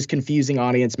 and it's just confusing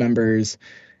audience members.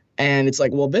 And it's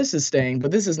like, well, this is staying,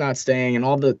 but this is not staying. And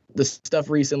all the stuff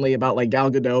recently about like Gal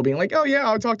Gadot being like, oh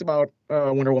yeah, I talked about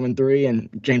Wonder Woman 3, and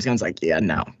James Gunn's like, yeah,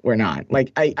 no, we're not.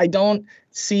 Like, I don't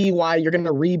see why you're going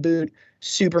to reboot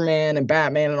Superman and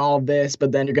Batman and all of this,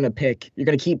 but then you're going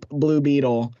to keep Blue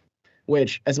Beetle,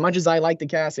 which, as much as I like the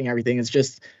casting, everything, it's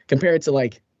just compared to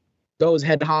like those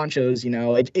head honchos, you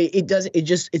know,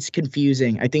 it's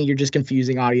confusing. I think you're just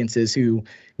confusing audiences who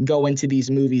go into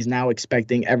these movies now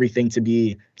expecting everything to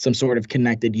be some sort of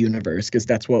connected universe, because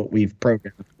that's what we've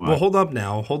programmed. Well, hold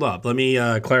up. Let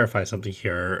me clarify something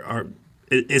here.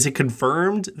 Is it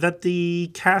confirmed that the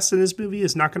cast in this movie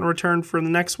is not going to return for the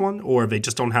next one, or they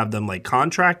just don't have them like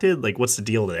contracted? Like, what's the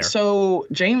deal there? So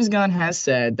James Gunn has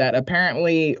said that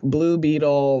apparently Blue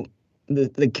Beetle,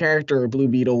 the character of Blue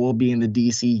Beetle, will be in the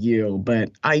DCU,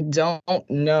 but I don't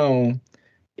know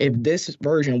if this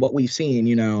version, what we've seen,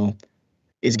 you know,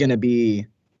 is going to be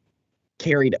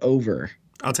carried over.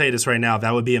 I'll tell you this right now,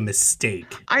 that would be a mistake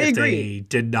if they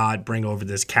did not bring over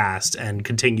this cast and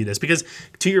continue this. Because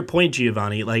to your point,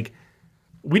 Giovanni, like,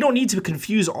 we don't need to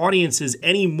confuse audiences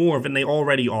any more than they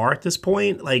already are at this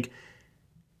point. Like,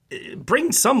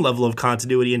 bring some level of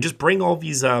continuity and just bring all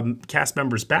these cast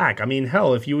members back. I mean,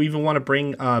 hell, if you even want to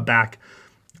bring back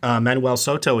Manuel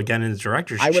Soto again in the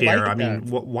director's chair, I mean,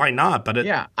 why not? But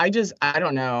I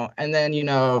don't know. And then, you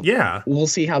know, we'll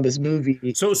see how this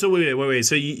movie. So wait.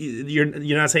 So you're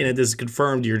not saying that this is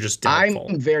confirmed. You're just doubtful.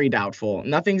 I'm very doubtful.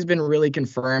 Nothing's been really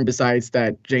confirmed besides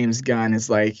that James Gunn is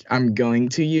like, I'm going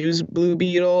to use Blue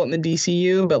Beetle in the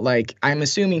DCU, but like, I'm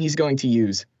assuming he's going to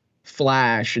use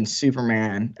Flash and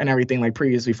Superman and everything like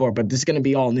previously before, but this is going to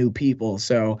be all new people.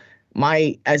 So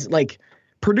as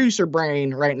producer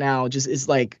brain right now just is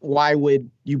like, why would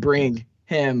you bring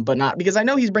him but not, because I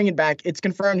know he's bringing back, it's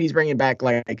confirmed he's bringing back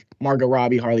like Margot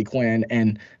Robbie, Harley Quinn,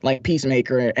 and like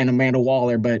Peacemaker and Amanda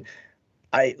Waller, but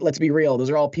let's be real, those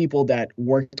are all people that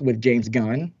worked with James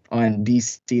Gunn on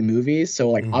DC movies, so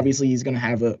like obviously he's going to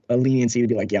have a leniency to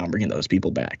be like, yeah, I'm bringing those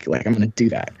people back, like I'm going to do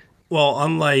that. Well,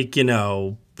 unlike, you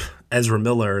know, Ezra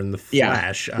Miller in The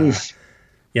Flash,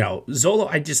 you know, Zolo,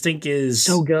 I just think is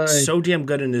so good, so damn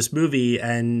good in this movie,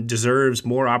 and deserves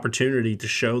more opportunity to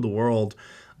show the world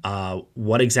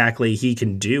what exactly he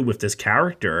can do with this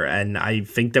character. And I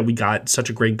think that we got such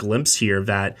a great glimpse here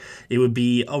that it would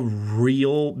be a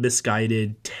real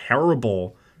misguided,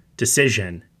 terrible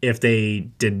decision if they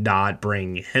did not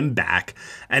bring him back.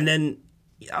 And then,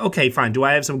 okay, fine. Do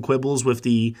I have some quibbles with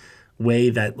the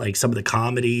way that like some of the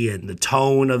comedy and the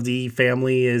tone of the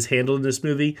family is handled in this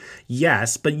movie?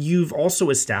 Yes, but you've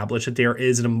also established that there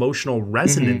is an emotional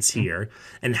resonance here,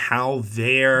 and how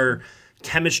their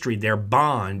chemistry, their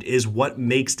bond, is what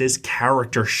makes this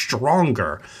character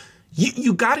stronger.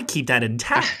 You got to keep that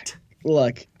intact.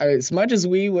 look, as much as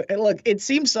look, it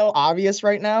seems so obvious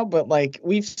right now, but like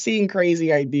we've seen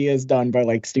crazy ideas done by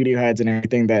like studio heads and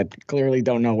everything that clearly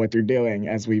don't know what they're doing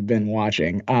as we've been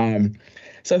watching.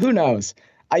 So who knows?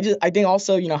 I think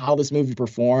also, how this movie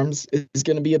performs is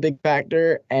going to be a big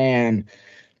factor, and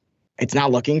it's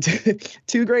not looking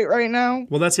too great right now.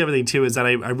 Well, that's the other thing too, is that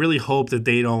I really hope that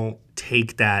they don't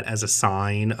take that as a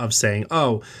sign of saying,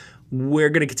 oh, we're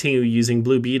going to continue using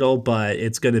Blue Beetle, but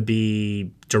it's going to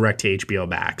be direct to HBO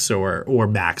Max or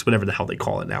Max, whatever the hell they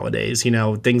call it nowadays,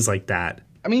 things like that.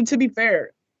 I mean, to be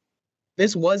fair,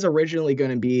 this was originally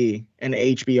going to be an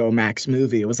HBO Max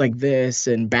movie. It was like this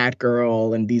and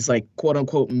Batgirl and these like quote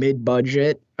unquote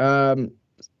mid-budget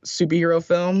superhero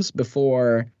films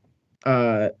before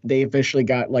they officially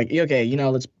got like, okay,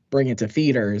 let's bring it to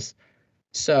theaters.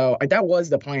 So that was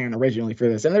the plan originally for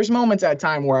this. And there's moments at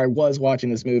time where I was watching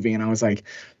this movie and I was like,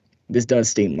 this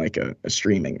does seem like a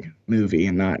streaming movie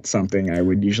and not something I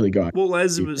would usually go. Well,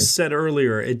 as was said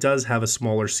earlier, it does have a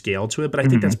smaller scale to it, but I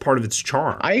think that's part of its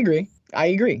charm. I agree.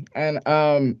 And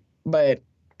but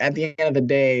at the end of the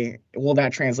day, will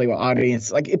that translate with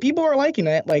audience? Like, if people are liking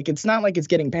it, like, it's not like it's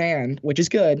getting panned, which is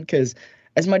good, because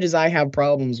as much as I have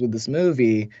problems with this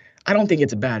movie, I don't think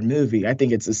it's a bad movie. I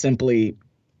think it's a simply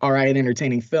all right,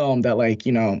 entertaining film that, like,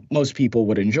 most people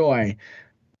would enjoy.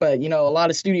 But, a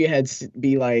lot of studio heads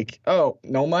be like, oh,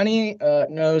 no money,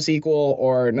 no sequel,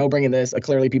 or no bringing this.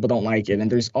 Clearly people don't like it.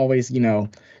 And there's always,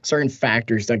 certain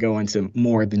factors that go into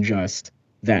more than just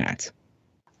that.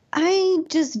 I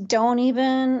just don't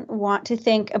even want to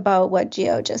think about what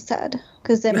Gio just said,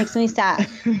 because it makes me sad.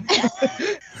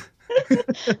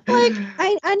 Like,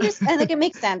 I understand, like, it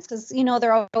makes sense because,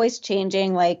 they're always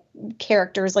changing, like,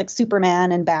 characters like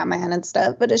Superman and Batman and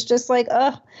stuff. But it's just like,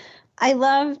 I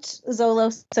loved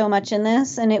Zolo so much in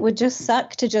this, and it would just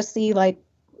suck to just see, like,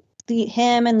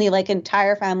 him and the, like,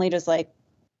 entire family just, like,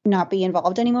 not be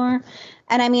involved anymore.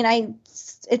 And I mean,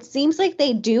 it seems like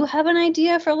they do have an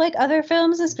idea for, like, other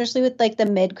films, especially with, like, the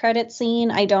mid-credit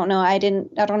scene. I don't know. I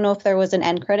don't know if there was an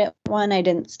end credit one. I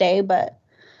didn't stay, but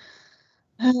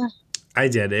I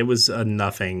did. It was a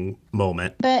nothing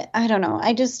moment. But I don't know.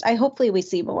 I hopefully we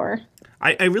see more.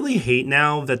 I really hate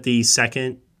now that the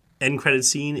second end credit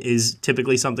scene is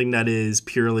typically something that is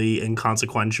purely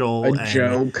inconsequential. A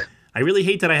joke. I really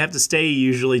hate that I have to stay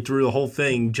usually through the whole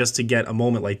thing just to get a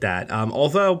moment like that.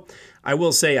 Although I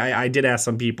will say I did ask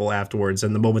some people afterwards,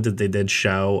 and the moment that they did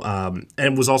show,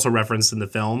 and was also referenced in the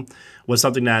film, was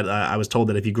something that I was told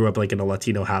that if you grew up like in a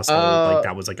Latino household, like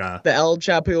that was like a... The El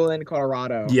Chapo in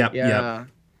Colorado. Yep, yeah.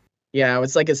 Yeah, it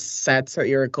was like a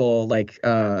satirical, like,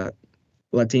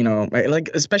 Latino, like,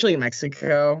 especially in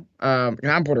Mexico. And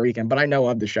I'm Puerto Rican, but I know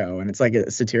of the show, and it's like a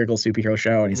satirical superhero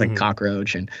show, and he's like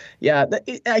cockroach, and yeah,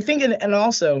 I think, and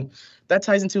also that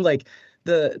ties into like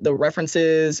the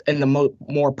references and the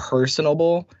more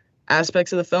personable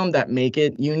aspects of the film that make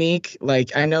it unique.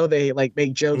 Like, I know they like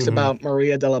make jokes about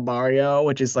Maria de la Barrio,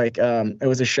 which is like it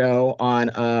was a show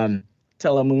on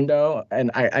Telemundo,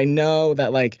 and I know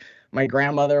that like my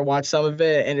grandmother watched some of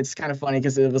it, and it's kind of funny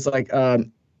because it was like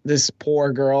this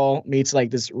poor girl meets like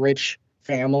this rich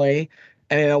family,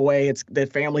 and in a way it's the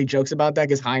family jokes about that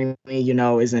because Jaime,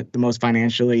 isn't the most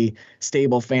financially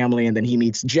stable family, and then he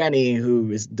meets Jenny,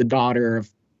 who is the daughter of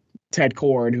Ted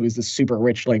Kord, who is the super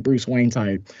rich like Bruce Wayne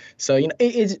type. So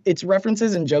it's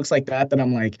references and jokes like that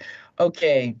I'm like,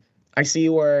 okay, I see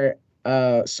where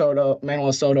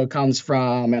Manuel Soto comes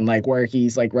from, and like where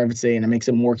he's like referencing, and it makes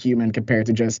it more human compared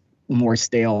to just more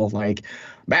stale, like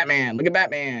Batman, look at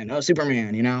Batman,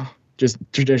 Superman, just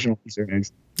traditional Easter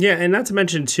eggs. Yeah, and not to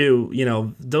mention too,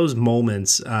 those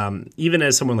moments, even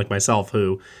as someone like myself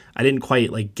who I didn't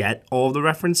quite like get all of the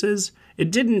references,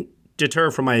 it didn't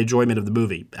deter from my enjoyment of the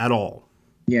movie at all.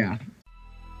 Yeah.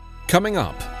 Coming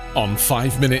up on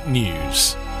 5 Minute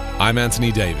News, I'm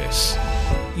Anthony Davis.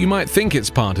 You might think it's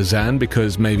partisan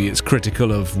because maybe it's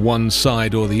critical of one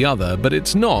side or the other, but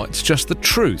it's not. It's just the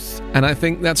truth. And I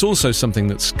think that's also something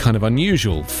that's kind of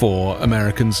unusual for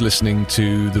Americans listening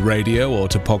to the radio or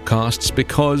to podcasts,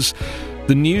 because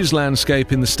the news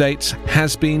landscape in the States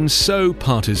has been so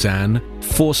partisan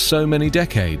for so many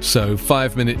decades. So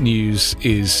 5 Minute News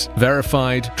is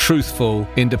verified, truthful,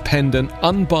 independent,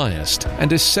 unbiased,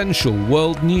 and essential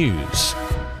world news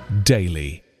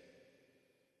daily.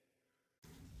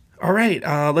 All right,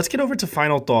 let's get over to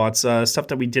final thoughts. Stuff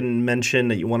that we didn't mention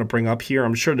that you want to bring up here.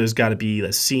 I'm sure there's got to be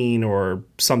a scene or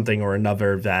something or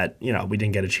another that, we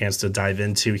didn't get a chance to dive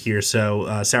into here.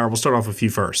 So, Sarah, we'll start off with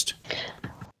you first.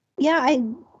 Yeah,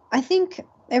 I think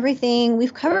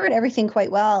we've covered everything quite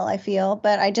well, I feel.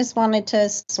 But I just wanted to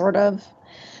sort of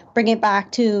bring it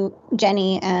back to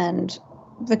Jenny and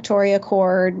Victoria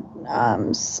Cord,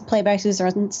 played by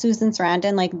Susan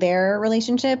Sarandon, like their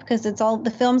relationship, because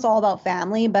the film's all about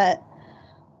family, but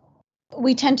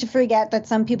we tend to forget that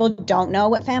some people don't know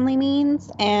what family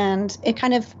means. And it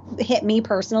kind of hit me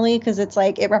personally because it's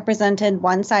like it represented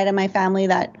one side of my family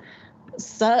that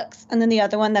sucks and then the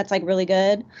other one that's like really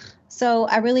good. So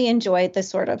I really enjoyed this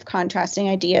sort of contrasting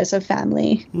ideas of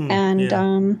family.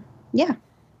 Yeah.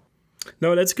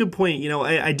 No, that's a good point. You know,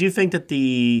 I do think that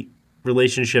the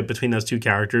relationship between those two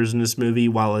characters in this movie,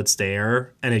 while it's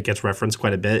there and it gets referenced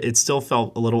quite a bit, it still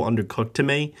felt a little undercooked to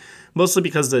me. Mostly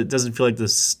because it doesn't feel like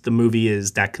the movie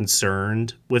is that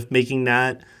concerned with making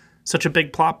that such a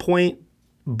big plot point.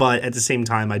 But at the same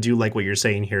time, I do like what you're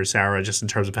saying here, Sarah, just in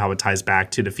terms of how it ties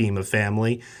back to the theme of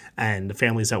family and the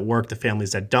families that work, the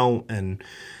families that don't. And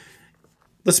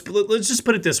let's just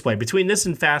put it this way. Between this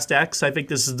and Fast X, I think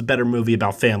this is the better movie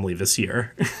about family this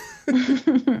year.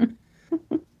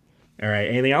 All right.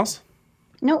 Anything else?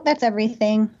 Nope, that's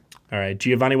everything. All right.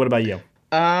 Giovanni, what about you?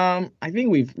 I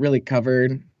think we've really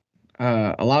covered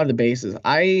a lot of the bases.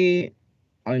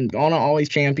 I'm gonna always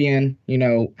champion,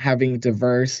 having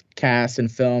diverse cast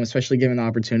and film, especially given the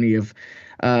opportunity of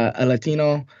a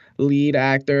Latino lead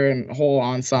actor and whole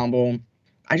ensemble.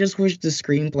 I just wish the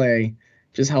screenplay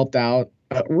just helped out.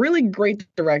 Really great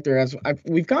director, as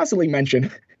we've constantly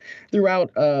mentioned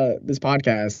throughout this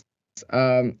podcast.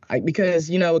 Because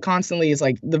it constantly is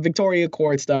like the Victoria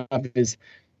Court stuff is.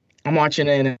 I'm watching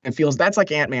it and it feels that's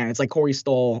like Ant-Man. It's like Corey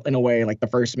Stoll in a way, like the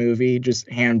first movie, just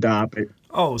hammed up.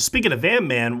 Oh, speaking of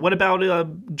Ant-Man, what about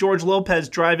George Lopez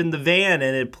driving the van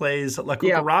and it plays La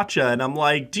Cucaracha? And I'm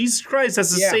like, Jesus Christ, that's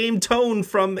the same tone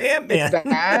from Ant-Man. It's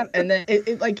that, and then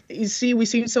it like you see, we've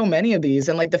seen so many of these,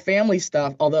 and like the family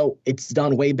stuff, although it's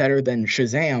done way better than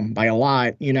Shazam by a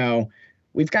lot,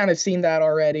 we've kind of seen that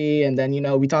already. And then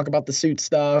we talk about the suit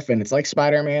stuff, and it's like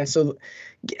Spider-Man. So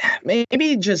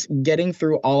maybe just getting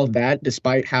through all of that,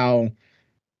 despite how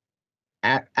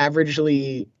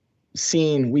averagely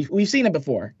seen we've seen it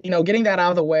before, getting that out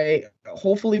of the way,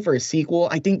 hopefully for a sequel.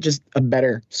 I think just a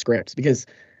better script, because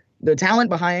the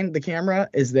talent behind the camera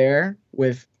is there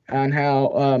with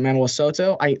Angel Manuel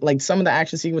Soto. I like some of the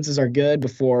action sequences are good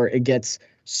before it gets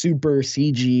super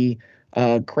CG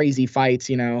crazy fights.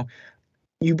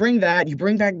 You bring back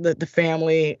the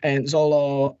family and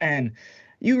Zolo, and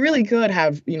you really could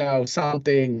have,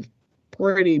 something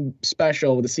pretty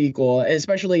special with the sequel,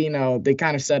 especially, they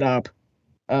kind of set up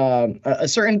a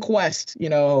certain quest,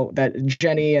 that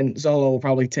Jenny and Zolo will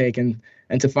probably take and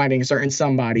to finding a certain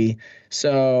somebody.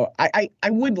 So I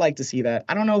would like to see that.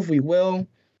 I don't know if we will.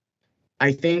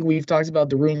 I think we've talked about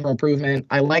the room for improvement.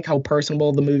 I like how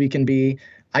personable the movie can be.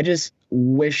 I just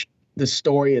wish the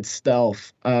story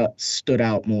itself stood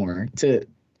out more to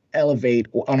elevate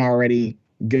an already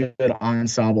good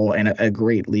ensemble and a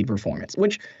great lead performance,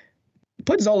 which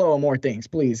put Zolo on more things,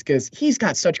 please, because he's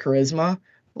got such charisma.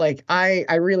 Like I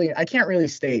can't really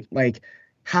state like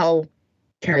how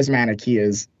charismatic he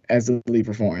is as a lead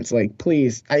performance. Like,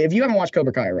 please, if you haven't watched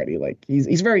Cobra Kai already, like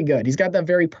he's very good. He's got that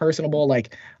very personable,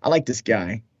 like, I like this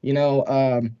guy,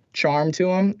 charm to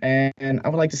him, and I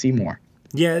would like to see more.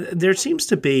 Yeah, there seems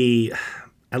to be,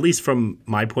 at least from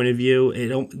my point of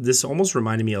view, this almost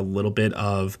reminded me a little bit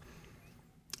of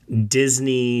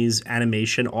Disney's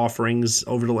animation offerings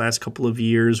over the last couple of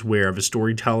years, where the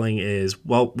storytelling is,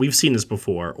 well, we've seen this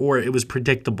before, or it was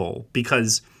predictable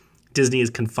because Disney is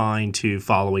confined to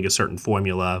following a certain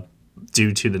formula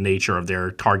due to the nature of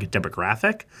their target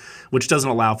demographic, which doesn't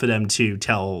allow for them to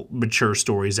tell mature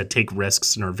stories that take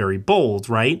risks and are very bold,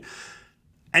 right?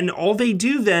 And all they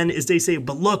do then is they say,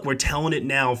 but look, we're telling it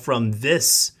now from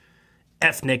this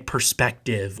ethnic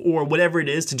perspective or whatever it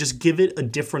is, to just give it a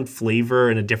different flavor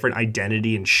and a different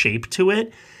identity and shape to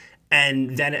it.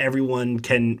 And then everyone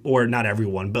can, or not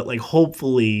everyone, but like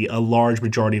hopefully a large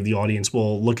majority of the audience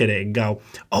will look at it and go,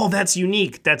 oh, that's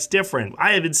unique. That's different.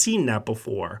 I haven't seen that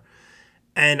before.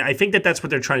 And I think that that's what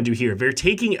they're trying to do here. They're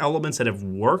taking elements that have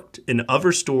worked in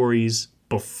other stories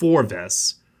before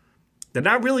this. They're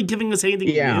not really giving us anything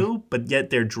new, but yet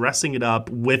they're dressing it up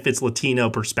with its Latino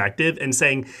perspective and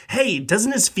saying, hey,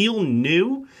 doesn't this feel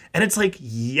new? And it's like,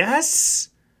 yes.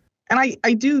 And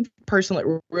I do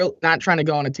personally, not trying to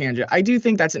go on a tangent, I do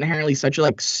think that's inherently such a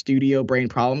like studio brain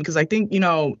problem, because I think,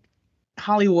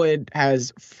 Hollywood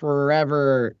has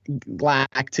forever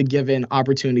lacked to give in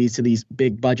opportunities to these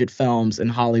big budget films in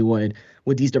Hollywood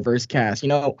with these diverse casts.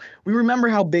 We remember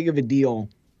how big of a deal.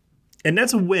 And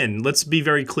that's a win. Let's be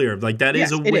very clear. Like, that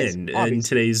is a win in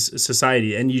today's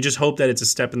society. And you just hope that it's a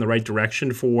step in the right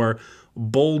direction for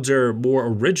bolder, more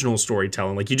original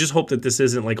storytelling. Like, you just hope that this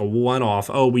isn't like a one-off,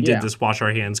 oh, we did this, wash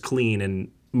our hands clean and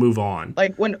move on.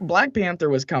 Like, when Black Panther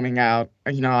was coming out,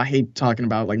 I hate talking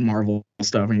about like Marvel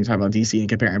stuff when you talk about DC and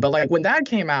comparing, but like when that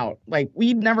came out, like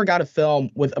we never got a film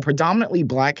with a predominantly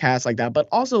black cast like that. But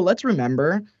also, let's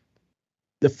remember,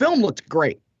 the film looked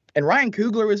great. And Ryan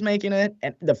Coogler was making it,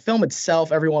 and the film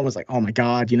itself, everyone was like, oh my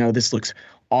God, this looks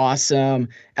awesome.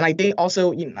 And I think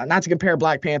also, not to compare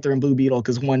Black Panther and Blue Beetle,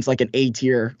 because one's like an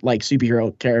A-tier like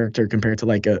superhero character compared to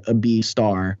like a B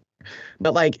star.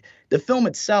 But like the film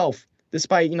itself,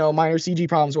 despite, minor CG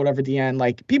problems or whatever at the end,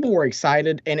 like people were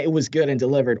excited and it was good and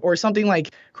delivered. Or something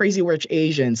like Crazy Rich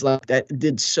Asians, like that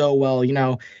did so well,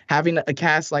 having a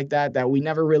cast like that we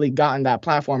never really got in that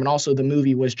platform. And also the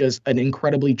movie was just an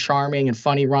incredibly charming and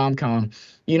funny rom-com.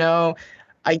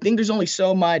 I think there's only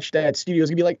so much that studios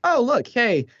can be like, oh, look,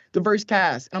 hey, diverse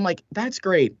cast. And I'm like, that's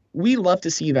great. We love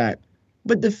to see that.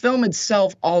 But the film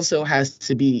itself also has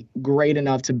to be great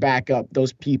enough to back up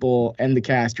those people and the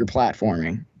cast you're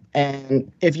platforming. And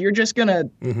if you're just going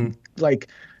to like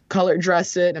color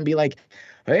dress it and be like,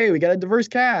 hey, we got a diverse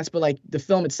cast, but like the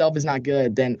film itself is not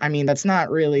good, then, that's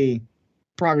not really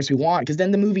progress we want, because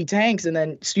then the movie tanks and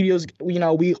then studios,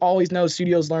 we always know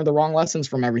studios learn the wrong lessons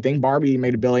from everything. Barbie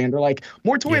made $1 billion. They're like,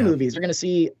 more toy movies. They're going to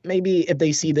see, maybe if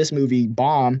they see this movie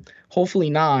bomb, hopefully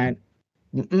not,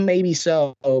 maybe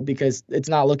so, because it's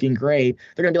not looking great.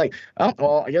 They're going to be like, oh,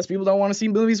 well, I guess people don't want to see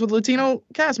movies with Latino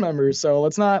cast members, so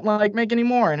let's not like make any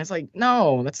more. And it's like,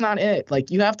 no, that's not it.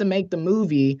 Like, you have to make the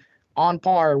movie on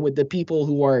par with the people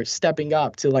who are stepping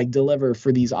up to like deliver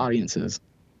for these audiences.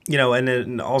 And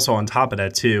then also on top of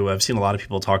that, too, I've seen a lot of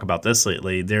people talk about this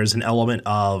lately. There's an element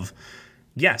of,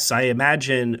 yes, I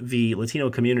imagine the Latino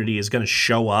community is going to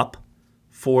show up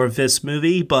for this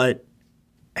movie, but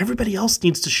everybody else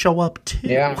needs to show up, too.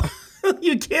 Yeah.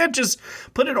 You can't just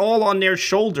put it all on their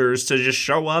shoulders to just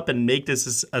show up and make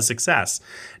this a success.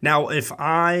 Now, if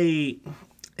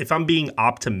I'm being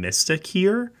optimistic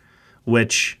here,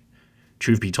 which,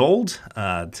 truth be told,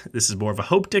 this is more of a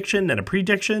hope diction than a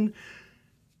prediction,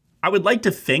 I would like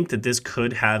to think that this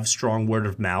could have strong word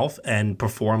of mouth and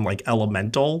perform like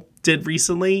Elemental did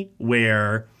recently,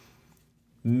 where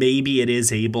maybe it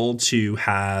is able to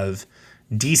have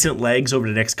decent legs over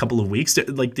the next couple of weeks.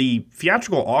 Like, the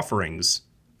theatrical offerings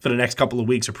for the next couple of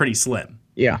weeks are pretty slim.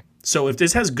 Yeah. So if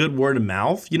this has good word of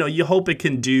mouth, you hope it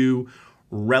can do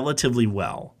relatively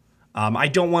well. I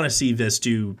don't want to see this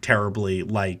do terribly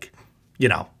like,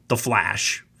 The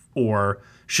Flash or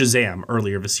Shazam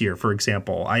earlier this year, for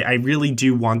example. I really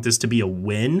do want this to be a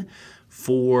win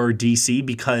for DC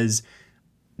because,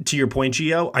 to your point,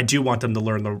 Gio, I do want them to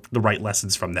learn the right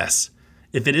lessons from this.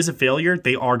 If it is a failure,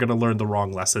 they are going to learn the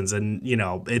wrong lessons, and,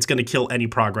 it's going to kill any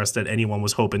progress that anyone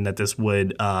was hoping that this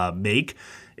would make.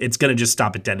 It's going to just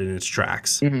stop it dead in its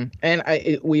tracks. Mm-hmm.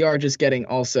 And we are just getting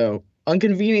also,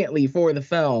 inconveniently for the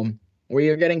film, where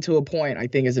you're getting to a point, I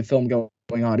think, as a film-going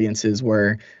audiences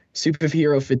where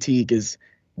superhero fatigue is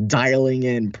dialing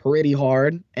in pretty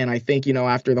hard. And I think,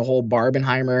 after the whole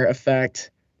Barbenheimer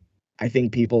effect, I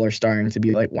think people are starting to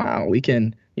be like, wow, we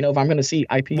can, if I'm going to see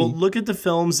IP. Well, look at the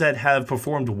films that have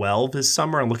performed well this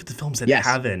summer and look at the films that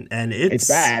haven't. And it's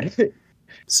bad.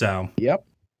 So. Yep.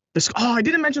 I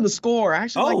didn't mention the score. I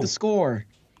actually like the score.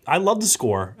 I love the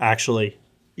score, actually.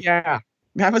 Yeah.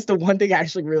 That was the one thing I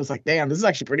actually really was like, damn, this is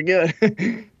actually pretty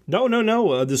good.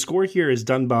 No. The score here is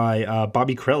done by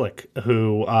Bobby Krilic,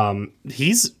 who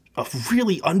he's a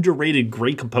really underrated,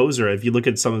 great composer. If you look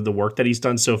at some of the work that he's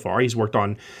done so far, he's worked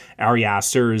on Ari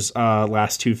Aster's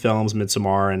last two films,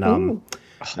 Midsommar and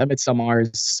that Midsommar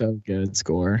is so good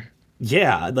score.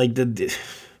 Yeah, like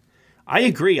I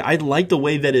agree. I like the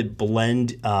way that it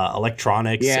blend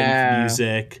electronics and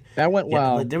music. That went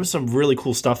well. Like, there was some really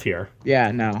cool stuff here.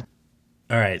 Yeah, no.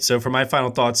 All right, so for my final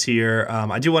thoughts here,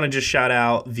 I do want to just shout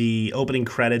out the opening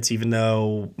credits, even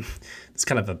though it's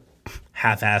kind of a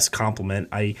half-assed compliment.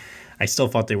 I still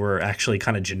thought they were actually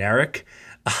kind of generic.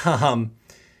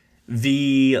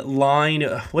 The line,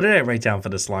 what did I write down for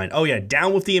this line? Oh yeah,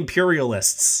 down with the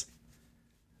imperialists.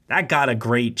 That got a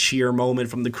great cheer moment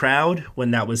from the crowd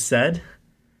when that was said.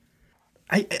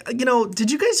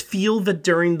 Did you guys feel that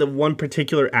during the one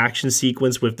particular action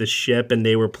sequence with the ship and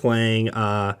they were playing,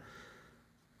 I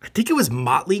think it was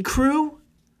Motley Crue?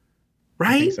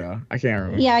 Right? I think so. I can't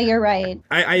remember. Yeah, you're right.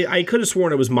 I could have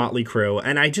sworn it was Motley Crue,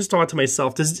 and I just thought to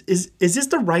myself, is this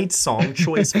the right song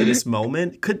choice for this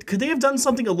moment? Could they have done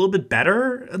something a little bit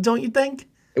better, don't you think?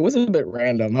 It was a bit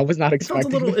random. I was not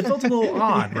expecting it felt a little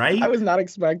odd, right? I was not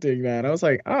expecting that. I was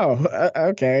like, oh,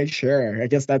 okay, sure. I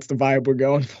guess that's the vibe we're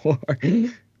going for.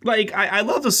 Like, I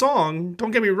love the song, don't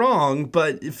get me wrong,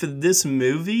 but for this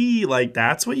movie, like,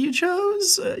 that's what you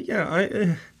chose?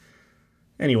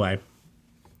 Anyway,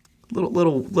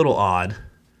 little odd.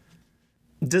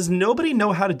 Does nobody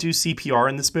know how to do CPR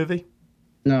in this movie?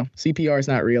 No, CPR is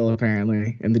not real,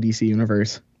 apparently, in the DC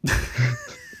universe.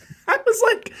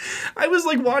 I was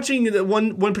like watching the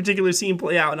one particular scene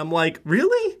play out, and I'm like,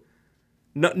 really?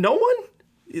 No one?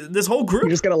 This whole group? You're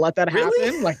just gonna let that really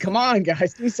happen? Like, come on,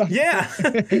 guys, do something. Yeah.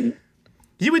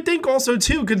 You would think also,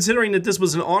 too, considering that this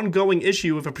was an ongoing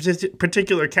issue with a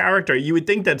particular character, you would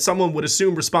think that someone would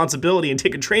assume responsibility and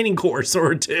take a training course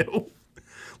or two.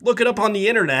 Look it up on the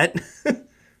internet.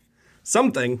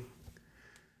 Something.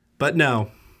 But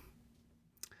no.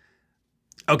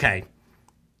 Okay.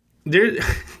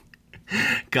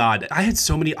 God, I had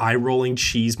so many eye-rolling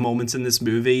cheese moments in this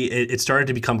movie. It started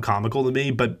to become comical to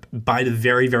me, but by the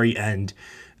very, very end,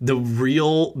 the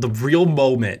real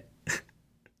moment.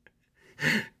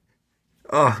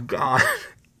 Oh, God.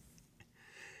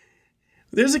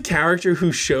 There's a character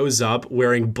who shows up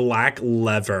wearing black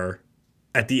leather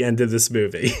at the end of this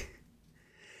movie.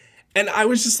 And I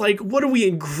was just like, what are we,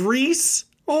 in Greece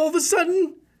all of a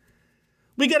sudden?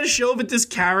 We got to show that this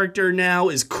character now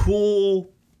is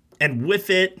cool and with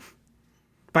it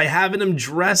by having him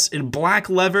dress in black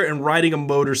leather and riding a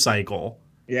motorcycle.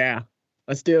 Yeah,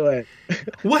 let's do it.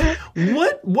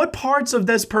 What parts of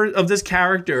this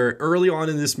character early on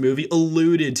in this movie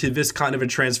alluded to this kind of a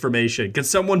transformation? Can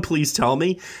someone please tell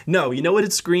me? No, you know what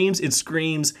it screams? It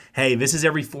screams, hey, this is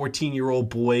every 14-year-old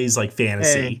boy's like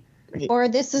fantasy. Hey, or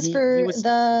this is for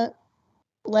the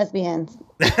lesbians.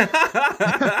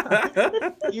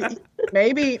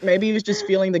 Maybe he was just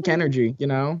feeling the Kenergy, you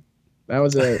know? That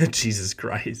was it. Jesus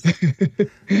Christ.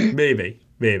 Maybe.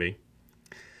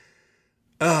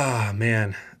 Oh,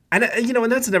 man. And,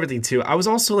 and that's another thing, too. I was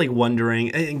also, like,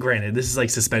 wondering, and granted, this is, like,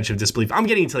 suspension of disbelief. I'm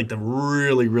getting into, like, the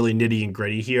really, really nitty and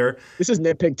gritty here. This is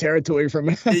nitpick territory for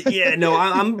me. Yeah, no,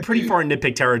 I'm pretty far in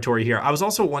nitpick territory here. I was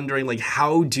also wondering, like,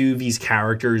 how do these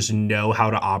characters know how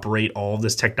to operate all of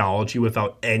this technology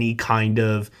without any kind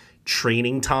of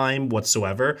training time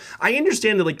whatsoever? I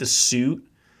understand that, like, the suit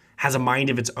has a mind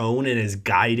of its own and is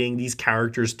guiding these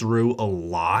characters through a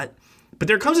lot. But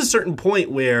there comes a certain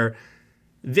point where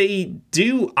they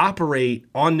do operate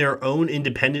on their own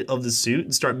independent of the suit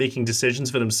and start making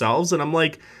decisions for themselves. And I'm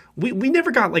like, we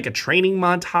never got like a training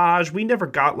montage. We never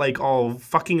got like all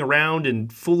fucking around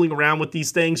and fooling around with these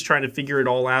things, trying to figure it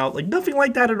all out. Like nothing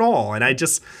like that at all. And I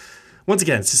just, once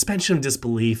again, suspension of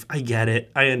disbelief. I get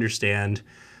it. I understand.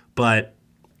 But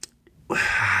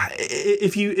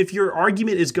if your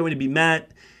argument is going to be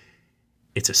met,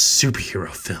 it's a superhero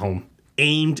film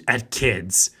aimed at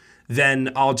kids, then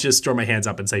I'll just throw my hands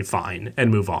up and say fine and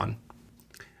move on.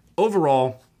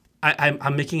 Overall,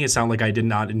 I'm making it sound like I did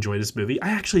not enjoy this movie. I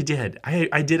actually did.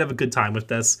 I did have a good time with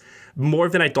this, more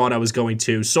than I thought I was going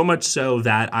to, so much so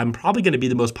that I'm probably going to be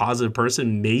the most positive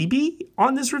person maybe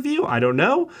on this review. I don't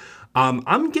know.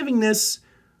 I'm giving this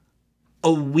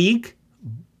a week,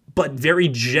 but very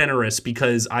generous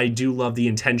because I do love the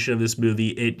intention of this movie.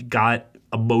 It got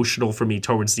emotional for me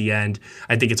towards the end.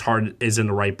 I think its heart is in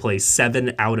the right place.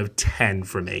 7 out of 10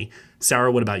 for me.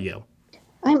 Sarah, what about you?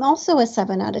 I'm also a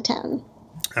 7 out of 10.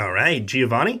 All right.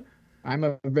 Giovanni? I'm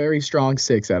a very strong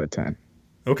 6 out of 10.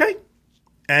 Okay.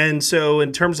 And so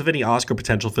in terms of any Oscar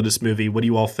potential for this movie, what do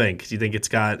you all think? Do you think it's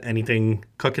got anything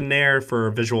cooking there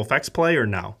for visual effects play or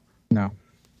no? No.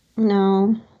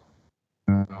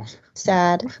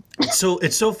 Sad. So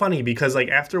it's so funny because like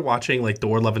after watching like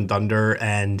Thor: Love and Thunder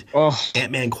and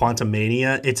Ant-Man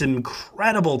Quantumania, it's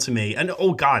incredible to me. And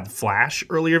oh God, Flash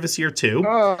earlier this year too.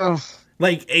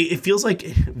 Like it feels like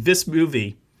this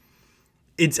movie,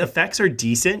 its effects are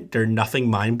decent. They're nothing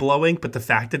mind-blowing, but the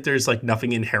fact that there's like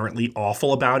nothing inherently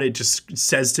awful about it just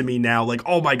says to me now like,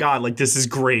 oh my God, like this is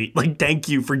great. Like thank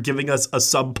you for giving us a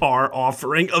subpar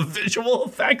offering of visual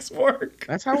effects work.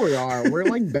 That's how we are. We're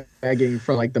like begging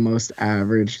for like the most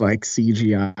average like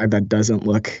CGI that doesn't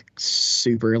look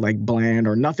super like bland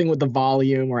or nothing with the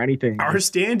volume or anything. Our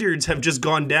standards have just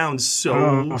gone down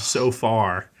so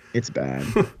far. It's bad.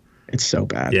 It's so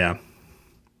bad. Yeah.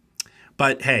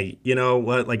 But hey, you know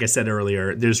what? Like I said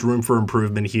earlier, there's room for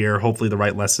improvement here. Hopefully the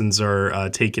right lessons are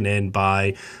taken in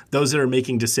by those that are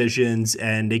making decisions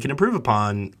and they can improve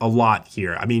upon a lot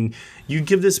here. I mean, you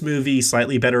give this movie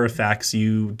slightly better effects.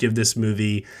 You give this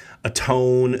movie a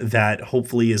tone that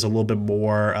hopefully is a little bit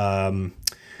more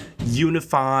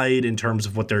unified in terms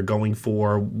of what they're going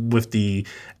for with the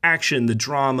action, the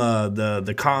drama,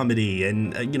 the comedy.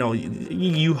 And,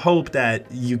 you hope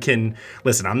that you can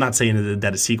listen. I'm not saying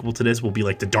that a sequel to this will be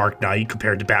like The Dark Knight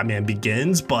compared to Batman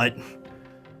Begins, but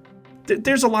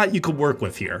there's a lot you could work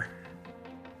with here.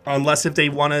 Unless if they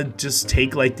want to just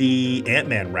take like the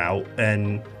Ant-Man route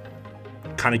and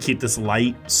kind of keep this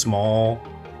light, small,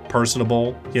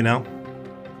 personable, you know?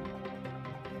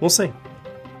 We'll see.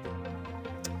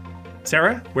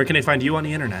 Sarah, where can I find you on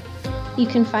the internet? You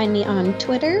can find me on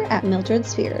Twitter at Mildred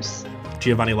Spheres.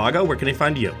 Giovanni Lago, where can I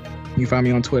find you? You can find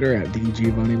me on Twitter at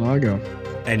 @DGiovanniLago.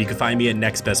 And you can find me at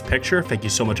Next Best Picture. Thank you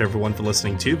so much, everyone, for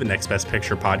listening to the Next Best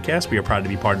Picture podcast. We are proud to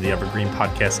be part of the Evergreen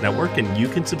Podcast Network, and you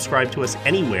can subscribe to us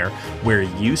anywhere where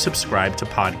you subscribe to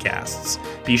podcasts.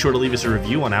 Be sure to leave us a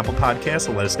review on Apple Podcasts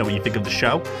and let us know what you think of the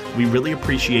show. We really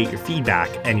appreciate your feedback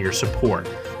and your support,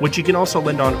 which you can also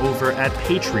lend on over at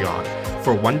Patreon.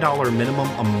 For $1 minimum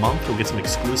a month, you'll get some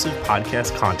exclusive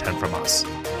podcast content from us.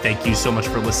 Thank you so much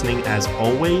for listening, as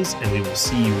always, and we will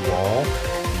see you all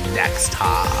next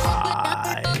time.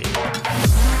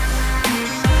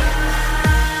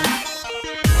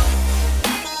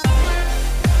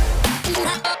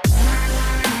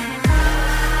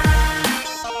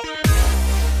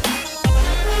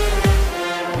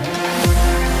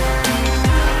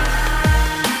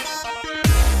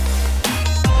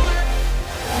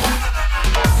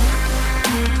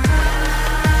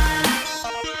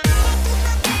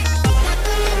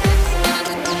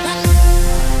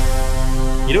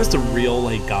 You know what's the real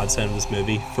godsend of this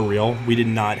movie? For real, we did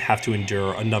not have to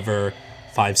endure another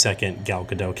 5-second Gal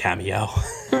Gadot cameo.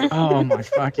 Oh my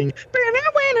fucking.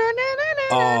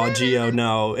 Oh, Gio,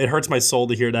 no. It hurts my soul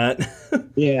to hear that.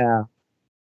 Yeah.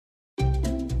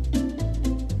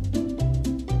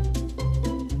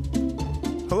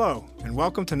 Hello, and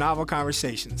welcome to Novel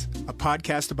Conversations, a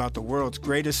podcast about the world's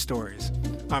greatest stories.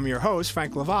 I'm your host,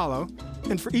 Frank Lavallo,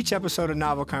 and for each episode of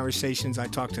Novel Conversations, I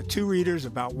talk to two readers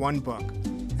about one book.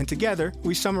 And together,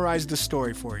 we summarize the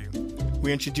story for you.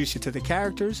 We introduce you to the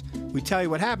characters, we tell you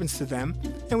what happens to them,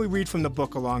 and we read from the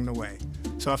book along the way.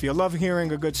 So if you love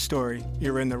hearing a good story,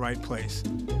 you're in the right place.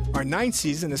 Our 9th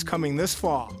season is coming this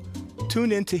fall.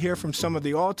 Tune in to hear from some of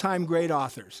the all-time great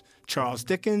authors, Charles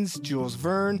Dickens, Jules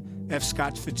Verne, F.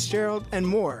 Scott Fitzgerald, and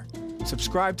more.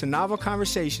 Subscribe to Novel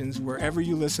Conversations wherever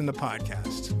you listen to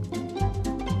podcasts.